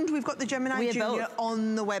Gemini and we've got the Gemini Junior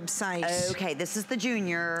on the website. Okay, this is the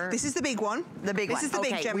Junior. This is the big one. The big one. This is the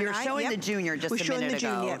big Gemini. We were showing the Junior just a minute ago. We're showing the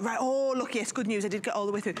Junior. Right, oh, look, yes, good news. I did get all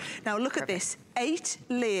the way through. Now, look at this. 8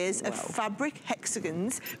 layers of fabric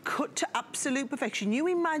hexagons cut to absolute perfection. You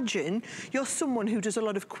imagine you're someone who does a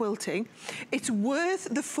lot of quilting. It's worth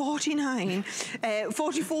the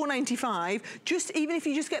 $44.95, just even if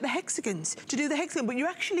you just get the hexagons, to do the hexagon, but you're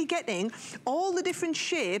actually getting all the different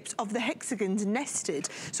shapes of the hexagons nested.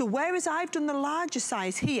 So whereas I've done the larger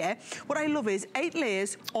size here, what I love is 8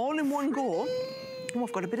 layers all in one go. Oh,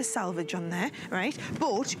 I've got a bit of salvage on there, right?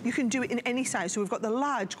 But you can do it in any size. So we've got the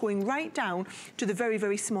large going right down to the very,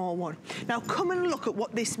 very small one. Now, come and look at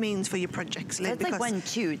what this means for your projects, Liv. It's like 1,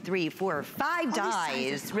 2, 3, 4, 5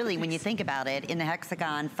 dies, really, when you think about it, in the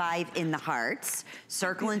hexagon, 5 in the hearts.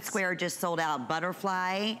 Circle and square just sold out.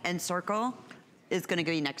 Butterfly and circle is going to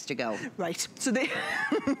be next to go. Right. So they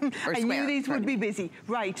I knew these would be busy.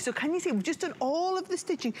 Right. So can you see we've just done all of the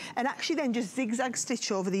stitching and actually then just zigzag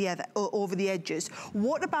stitch over the edges.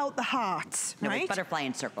 What about the hearts? No, right? It's butterfly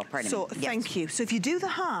and circle. Pardon me. So thank you. So if you do the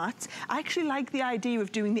heart, I actually like the idea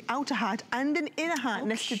of doing the outer heart and an inner heart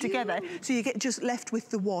nested together, so you get just left with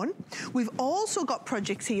the one. We've also got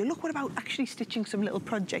projects here. Look, what about actually stitching some little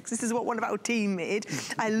projects? This is what one of our team made.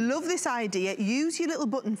 I love this idea. Use your little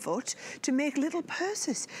button foot to make little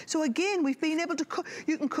purses. So again, we've been able to cut,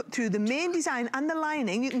 you can cut through the main design and the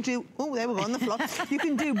lining. You can do, oh, there we go on the floor. You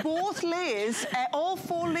can do both layers, all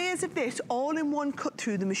 4 layers of this, all in one cut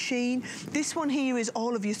through the machine. This one here is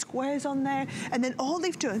all of your squares on there. And then all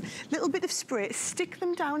they've done, little bit of spray, stick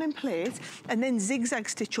them down in place, and then zigzag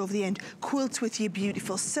stitch over the end. Quilts with your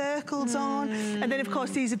beautiful circles on. And then, of course,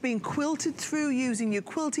 these have been quilted through using your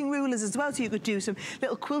quilting rulers as well. So you could do some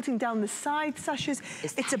little quilting down the side sashes.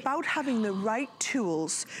 It's about having the right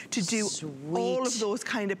tools to do all of those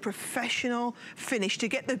kind of professional finish, to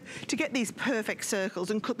get these perfect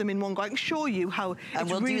circles and cut them in one go. I can show you how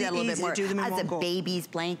it's really easy to do them in one go. As a baby's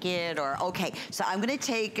blanket, or okay. So I'm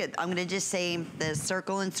gonna just say the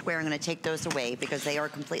circle and square, I'm gonna take those away because they are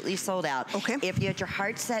completely sold out. Okay. If you had your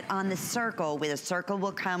heart set on the circle, with a circle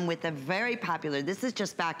will come with a very popular, this is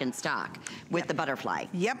just back in stock, with the butterfly.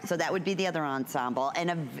 Yep. So that would be the other ensemble,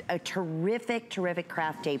 and a terrific, terrific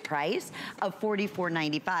craft day price of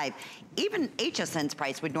 $44.95. Even HSN's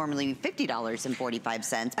price would normally be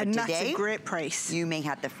 $50.45, but and today, that's a great price. You may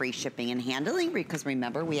have the free shipping and handling, because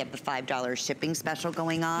remember, we have the $5 shipping special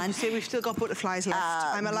going on. See, we've still got butterflies left.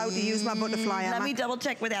 I'm allowed to use my butterfly, Let me double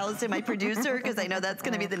check with Allison, my producer, because I know that's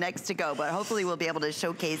going to be the next to go, but hopefully we'll be able to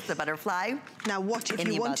showcase the butterfly. Now what, if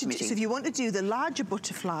you want to do, so if you want to do the larger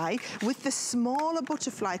butterfly with the smaller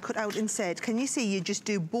butterfly cut out instead, can you see you just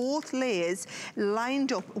do both layers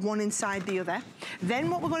lined up one inside the other? Then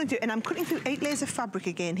what we're going to do, and I'm cutting through 8 layers of fabric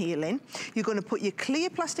again here, Lynn. You're going to put your clear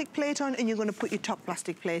plastic plate on and you're going to put your top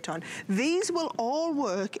plastic plate on. These will all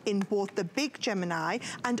work in both the big Gemini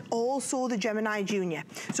and also the Gemini Junior.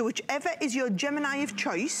 So whichever is your Gemini of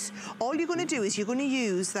choice, all you're going to do is you're going to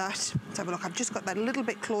use that, let's have a look, I've just got that a little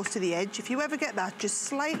bit close to the edge. If you ever get that, just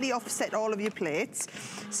slightly offset all of your plates,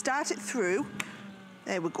 start it through.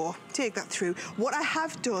 There we go, take that through. What I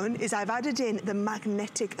have done is I've added in the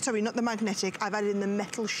magnetic, sorry, not the magnetic, I've added in the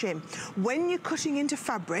metal shim. When you're cutting into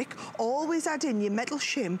fabric, always add in your metal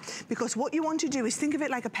shim, because what you want to do is think of it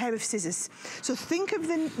like a pair of scissors. So think of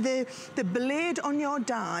the blade on your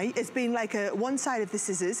die as being like one side of the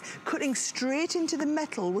scissors, cutting straight into the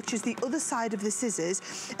metal, which is the other side of the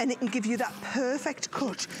scissors, and it can give you that perfect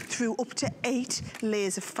cut through up to 8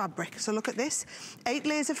 layers of fabric. So look at this, 8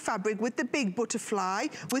 layers of fabric with the big butterfly,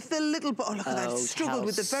 with the little, oh look at that, struggled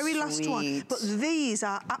with the very last one. But these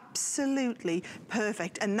are absolutely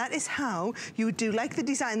perfect, and that is how you would do, like the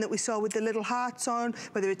design that we saw with the little hearts on,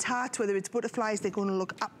 whether it's hearts, whether it's butterflies, they're going to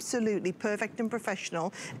look absolutely perfect and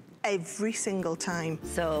professional every single time.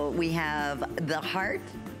 So we have the heart,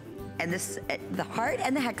 and the heart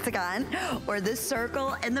and the hexagon, or the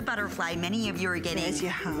circle and the butterfly. Many of you are getting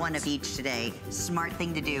one of each today. Smart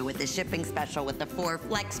thing to do with the shipping special, with the 4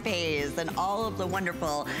 flex pays, and all of the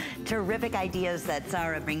wonderful, terrific ideas that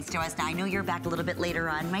Sarah brings to us. Now, I know you're back a little bit later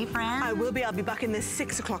on, my friend. I will be. I'll be back in the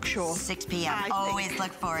 6 o'clock show. 6 p.m. Always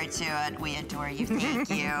look forward to it. We adore you. Thank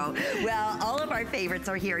you. Well, all of our favorites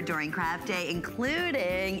are here during Craft Day,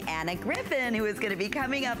 including Anna Griffin, who is going to be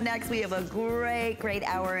coming up next. We have a great, great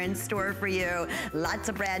hour in store for you. Lots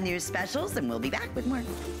of brand new specials, and we'll be back with more.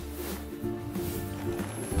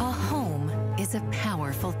 A home is a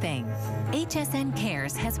powerful thing. HSN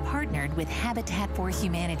Cares has partnered with Habitat for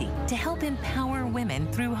Humanity to help empower women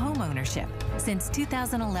through homeownership. Since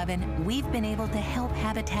 2011, we've been able to help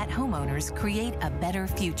Habitat homeowners create a better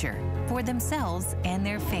future for themselves and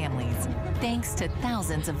their families, thanks to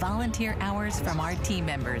thousands of volunteer hours from our team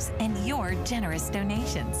members and your generous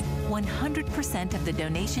donations. 100% of the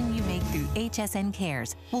donation you make through HSN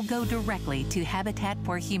Cares will go directly to Habitat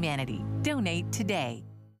for Humanity. Donate today.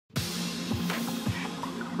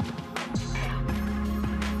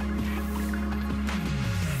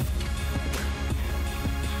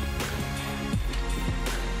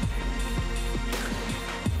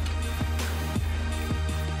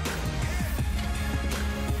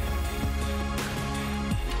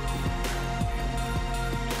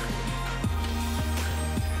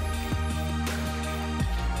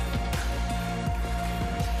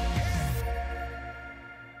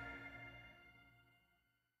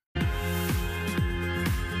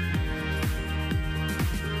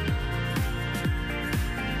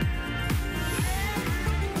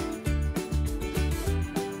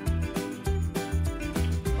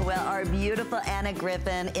 Beautiful Anna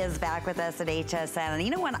Griffin is back with us at HSN. And you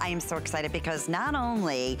know what? I am so excited because not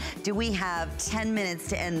only do we have 10 minutes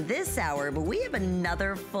to end this hour, but we have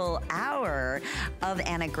another full hour of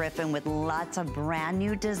Anna Griffin with lots of brand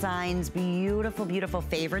new designs, beautiful, beautiful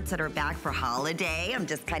favorites that are back for holiday. I'm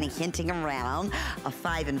just kind of hinting around a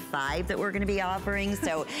 5 and 5 that we're going to be offering.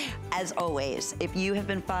 So as always, if you have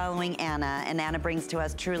been following Anna, and Anna brings to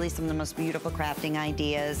us truly some of the most beautiful crafting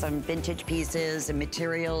ideas on vintage pieces and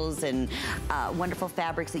materials and wonderful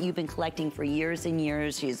fabrics that you've been collecting for years and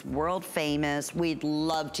years. She's world famous. We'd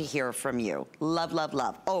love to hear from you. Love, love,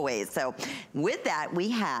 love, always. So with that, we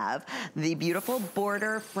have the beautiful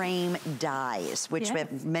border frame dies, which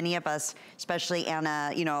many of us, especially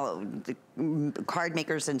Anna, you know, the card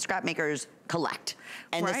makers and scrap makers collect.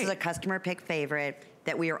 And this is a customer pick favorite.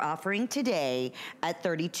 that we are offering today at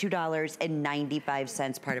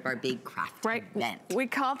 $32.95, part of our big craft event. We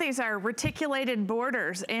call these our reticulated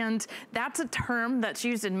borders, and that's a term that's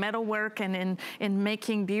used in metalwork and in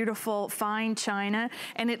making beautiful fine china,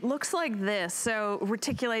 and it looks like this. So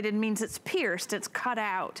reticulated means it's pierced, it's cut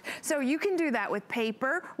out. So you can do that with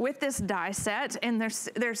paper, with this die set, and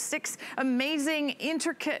there's 6 amazing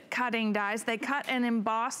intricate cutting dies. They cut and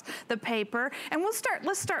emboss the paper, and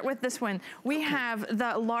let's start with this one. We have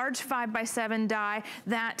the large 5x7 die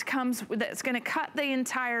that's gonna cut the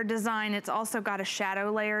entire design. It's also got a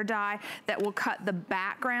shadow layer die that will cut the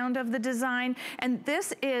background of the design. And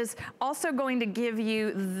this is also going to give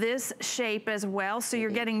you this shape as well. So you're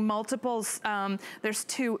getting multiples,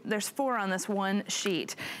 there's 4 on this one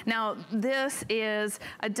sheet. Now, this is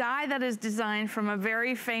a die that is designed from a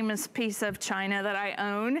very famous piece of china that I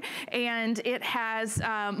own, and it has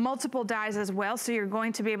multiple dies as well. So you're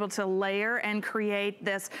going to be able to layer and create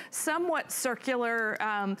this somewhat circular,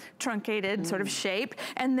 truncated sort of shape.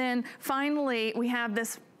 And then finally, we have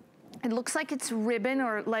this, it looks like it's ribbon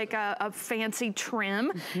or like a fancy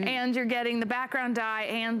trim, and you're getting the background die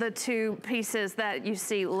and the 2 pieces that you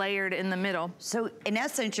see layered in the middle. So in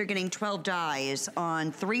essence, you're getting 12 dies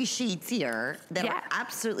on 3 sheets here that are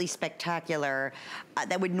absolutely spectacular.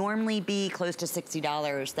 That would normally be close to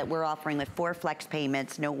 $60 that we're offering with 4 flex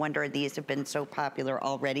payments. No wonder these have been so popular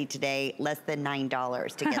already today. Less than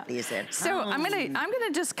 $9 to get these in. So I'm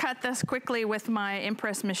gonna just cut this quickly with my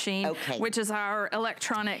Impress machine, which is our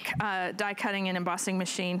electronic die cutting and embossing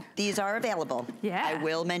machine. These are available. Yeah. I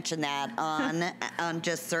will mention that on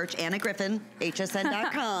just search Anna Griffin,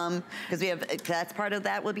 hsn.com, because we have, that's part of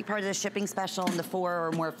that will be part of the shipping special and the 4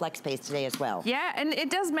 or more flex pays today as well. Yeah, and it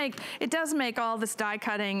does make all this die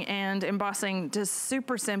cutting and embossing just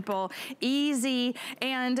super simple, easy,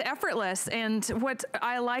 and effortless. And what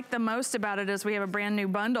I like the most about it is we have a brand new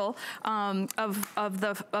bundle of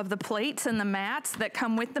the plates and the mats that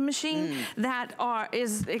come with the machine.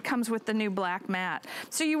 It comes with the new black mat.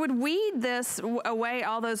 So you would weed this away,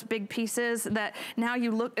 all those big pieces that now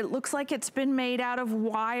it looks like it's been made out of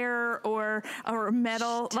wire or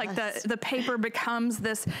metal. Like the paper becomes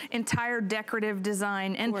this entire decorative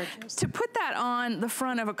design. And to put that on the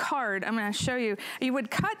front of a card, I'm gonna show you, you would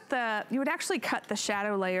actually cut the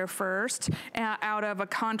shadow layer first out of a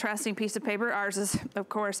contrasting piece of paper. Ours is, of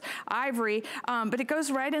course, ivory, but it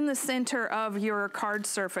goes right in the center of your card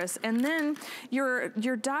surface. And then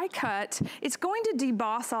your die cut, it's going to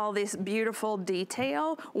deboss all this beautiful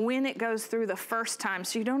detail when it goes through the first time,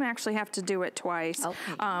 so you don't actually have to do it twice,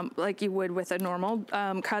 like you would with a normal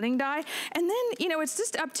cutting die. And then, you know, it's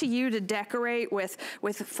just up to you to decorate with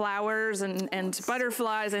flowers and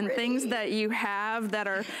butterflies and things that you have that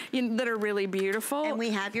are really beautiful. And we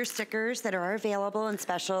have your stickers that are available in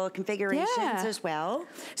special configurations as well.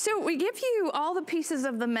 So we give you all the pieces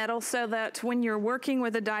of the metal so that when you're working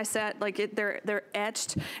with a die set, like they're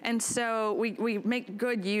etched, and so we make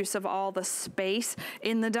good use of all the space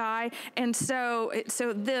in the die. And so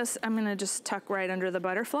this I'm gonna just tuck right under the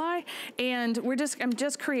butterfly, and I'm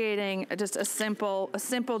just creating just a simple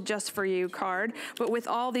just for you card, but with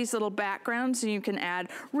all these little backgrounds. You can add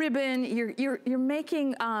ribbon. You're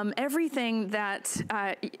making everything that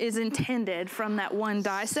is intended from that one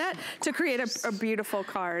die set to create a beautiful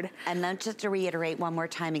card. And then just to reiterate one more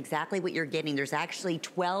time exactly what you're getting, there's actually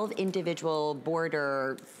 12 individual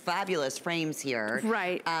border fabulous frames here.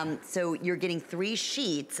 Right. So you're getting 3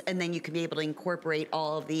 sheets, and then you can be able to incorporate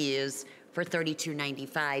all of these for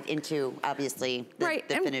 $32.95 into, obviously, the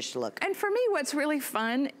finished look. And for me, what's really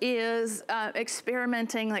fun is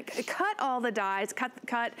experimenting, like cut all the dies,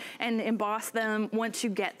 cut and emboss them once you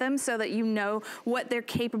get them so that you know what they're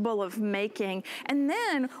capable of making. And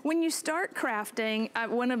then when you start crafting,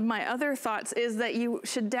 one of my other thoughts is that you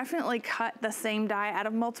should definitely cut the same die out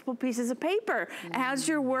of multiple pieces of paper as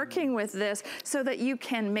you're working with this so that you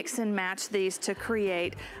can mix and match these to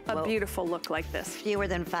create a beautiful look like this. Fewer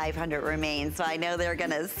than 500 remain, so I know they're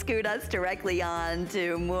gonna scoot us directly on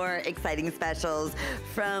to more exciting specials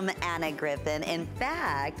from Anna Griffin. In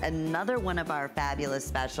fact, another one of our fabulous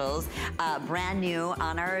specials, brand new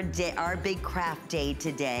on our big craft day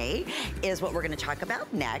today, is what we're gonna talk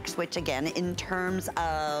about next, which again, in terms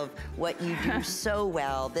of what you do so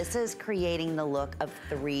well, this is creating the look of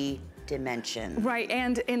 3 dimension. Right,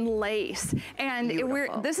 and in lace. And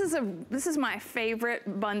this is my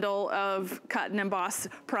favorite bundle of cut and emboss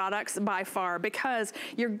products by far, because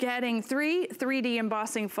you're getting 3 3D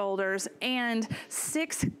embossing folders and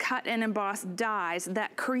 6 cut and emboss dies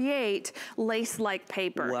that create lace-like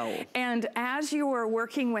paper. Whoa. And as you are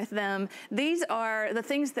working with them, these are the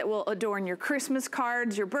things that will adorn your Christmas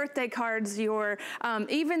cards, your birthday cards, your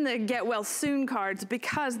even the get well soon cards,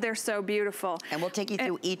 because they're so beautiful. And we'll take you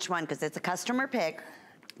through each one because it's a customer pick,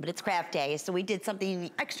 but it's craft day, so we did something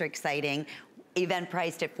extra exciting. Event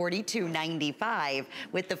priced at $42.95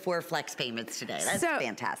 with the 4 flex payments today. That's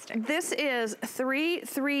fantastic. This is 3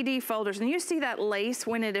 3D folders, and you see that lace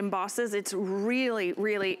when it embosses. It's really,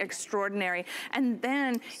 really extraordinary. And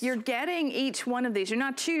then you're getting each one of these. You're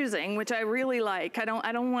not choosing, which I really like. I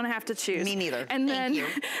don't want to have to choose. Me neither. And then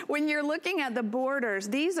when you're looking at the borders,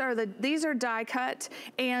 these are die cut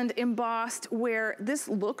and embossed, where this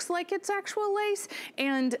looks like it's actual lace,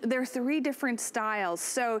 and they're 3 different styles.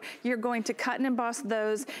 So you're going to cut and emboss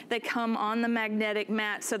those. They come on the magnetic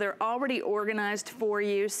mat, so they're already organized for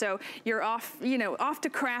you. So you're off, off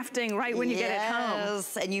to crafting right when you get it home.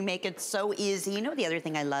 Yes, and you make it so easy. You know the other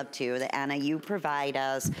thing I love too, that Anna, you provide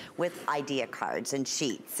us with idea cards and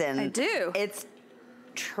sheets. And I do. It's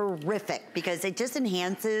terrific because it just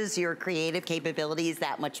enhances your creative capabilities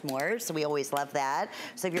that much more. So we always love that.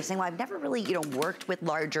 So if you're saying, well, I've never really, worked with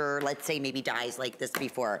larger, let's say maybe dies like this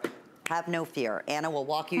before, have no fear. Anna will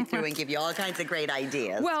walk you through and give you all kinds of great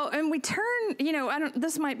ideas. Well, and we turn,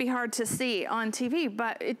 this might be hard to see on TV,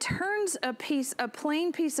 but it turns a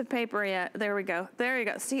plain piece of paper. Yeah, there we go. There you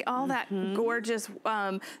go. See all that gorgeous,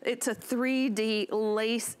 it's a 3D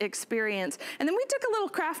lace experience. And then we took a little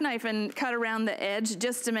craft knife and cut around the edge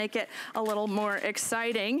just to make it a little more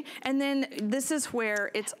exciting. And then this is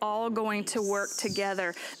where it's all going to work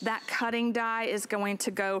together. That cutting die is going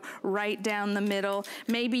to go right down the middle.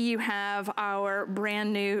 Maybe you have our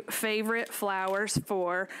brand new favorite flowers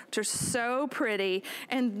which are so pretty.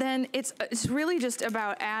 And then it's really just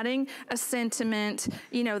about adding a sentiment,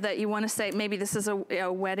 that you want to say, maybe this is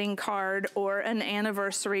a wedding card or an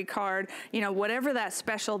anniversary card, whatever that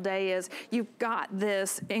special day is. You've got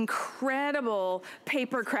this incredible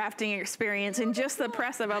paper crafting experience in just the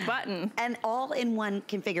press of a button. And all in one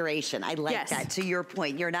configuration. I like that. To your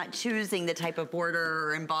point, you're not choosing the type of border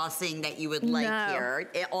or embossing that you would like here.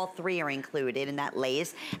 All 3 are included in that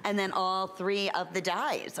lace, and then all 3 of the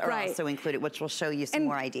dies are also included, which will show you some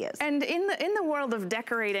more ideas. And in the world of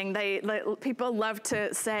decorating, people love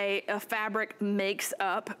to say a fabric makes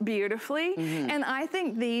up beautifully, and I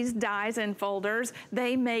think these dies and folders,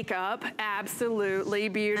 they make up absolutely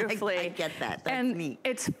beautifully. I get that. That's neat.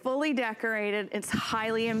 It's fully decorated, it's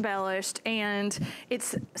highly embellished, and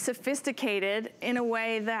it's sophisticated in a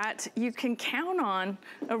way that you can count on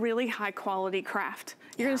a really high quality craft.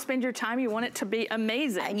 You're going to spend your time, you want it to be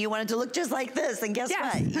amazing. And you want it to look just like this, and guess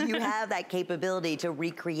what? You have that capability to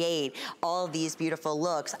recreate all of these beautiful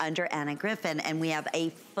looks under Anna Griffin, and we have a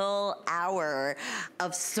full hour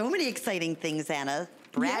of so many exciting things, Anna.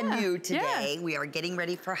 Brand new today. We are getting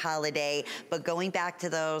ready for holiday, but going back to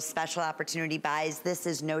those special opportunity buys, this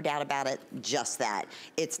is no doubt about it, just that.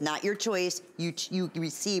 It's not your choice. You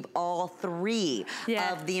receive all 3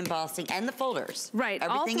 of the embossing and the folders. Right,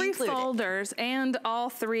 everything all 3 included. folders and all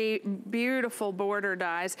 3 beautiful border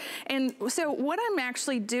dies. And so what I'm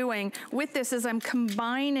actually doing with this is I'm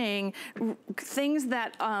combining things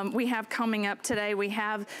that we have coming up today. We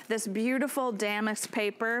have this beautiful damask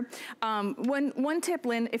paper. One tip,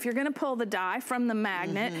 Lynn, if you're gonna pull the die from the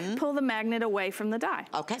magnet, pull the magnet away from the die.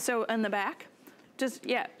 Okay. So in the back, just,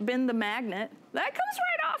 bend the magnet. That comes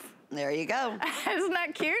right off. There you go. Isn't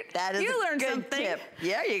that cute? That is a good tip.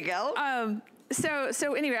 There you go.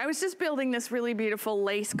 So anyway, I was just building this really beautiful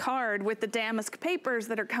lace card with the damask papers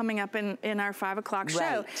that are coming up in our 5 o'clock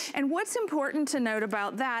show. And what's important to note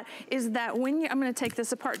about that is that when I'm gonna take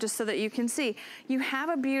this apart just so that you can see, you have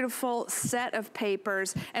a beautiful set of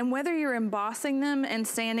papers, and whether you're embossing them and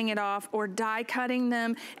sanding it off or die cutting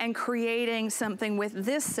them and creating something with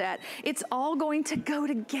this set, it's all going to go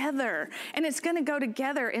together. And it's gonna go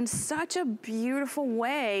together in such a beautiful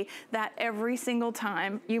way that every single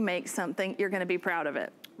time you make something, you're gonna be proud of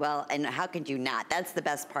it. Well, and how could you not? That's the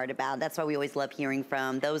best part about it. That's why we always love hearing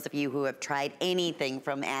from those of you who have tried anything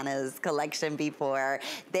from Anna's collection before.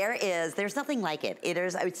 There's nothing like it.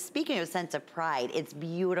 Speaking of sense of pride, it's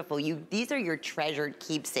beautiful. These are your treasured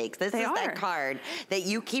keepsakes. This is that card that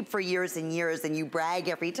you keep for years and years, and you brag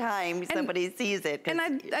every time somebody sees it. And I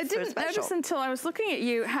didn't notice until I was looking at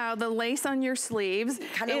you how the lace on your sleeves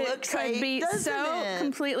kind of looks could be so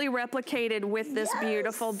completely replicated with this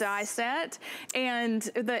beautiful die set. And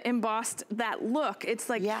the embossed, that look. It's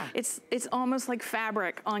like, it's almost like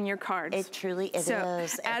fabric on your cards. It truly is.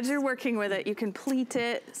 As you're working with it, you can pleat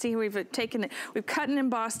it. See, we've cut and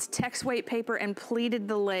embossed text weight paper and pleated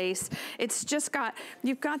the lace. It's just got,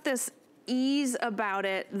 you've got this ease about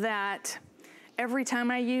it that every time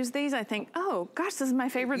I use these, I think, oh gosh, this is my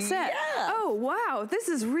favorite set. Oh wow, this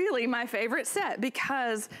is really my favorite set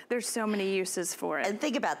because there's so many uses for it. And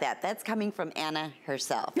think about that. That's coming from Anna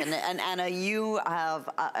herself. And Anna, you have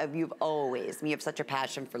such a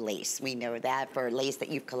passion for lace. We know that, for lace that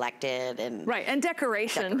you've collected and and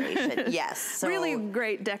decoration. Yes. So, really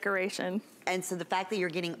great decoration. And so the fact that you're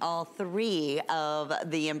getting all three of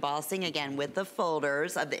the embossing, again, with the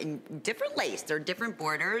folders of the different lace, they're different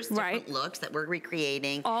borders, different looks that we're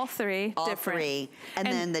recreating. All three different. And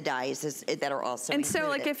then the dies that are also included. So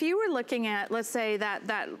like if you were looking at, let's say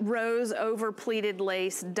that rose over pleated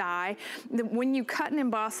lace die, when you cut and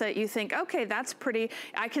emboss it, you think, okay, that's pretty.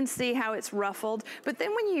 I can see how it's ruffled. But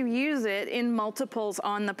then when you use it in multiples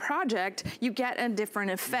on the project, you get a different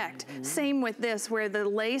effect. Same with this, where the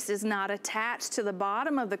lace is not attached to the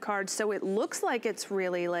bottom of the card, so it looks like it's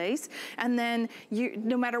really lace. And then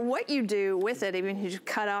no matter what you do with it, even if you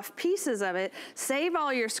cut off pieces of it, save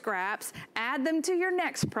all your scraps, add them to your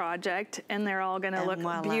next project, and they're all gonna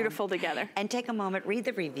look beautiful together. And take a moment, read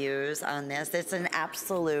the reviews on this. It's an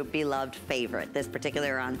absolute beloved favorite, this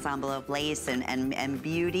particular ensemble of lace and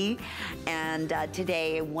beauty. And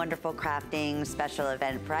today, a wonderful crafting special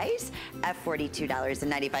event price at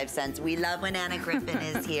 $42.95. We love when Anna Griffin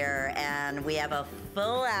is here, and we have a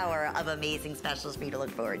full hour of amazing specials for you to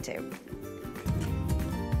look forward to.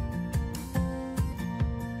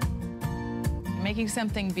 Making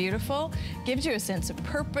something beautiful gives you a sense of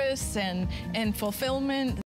purpose and fulfillment.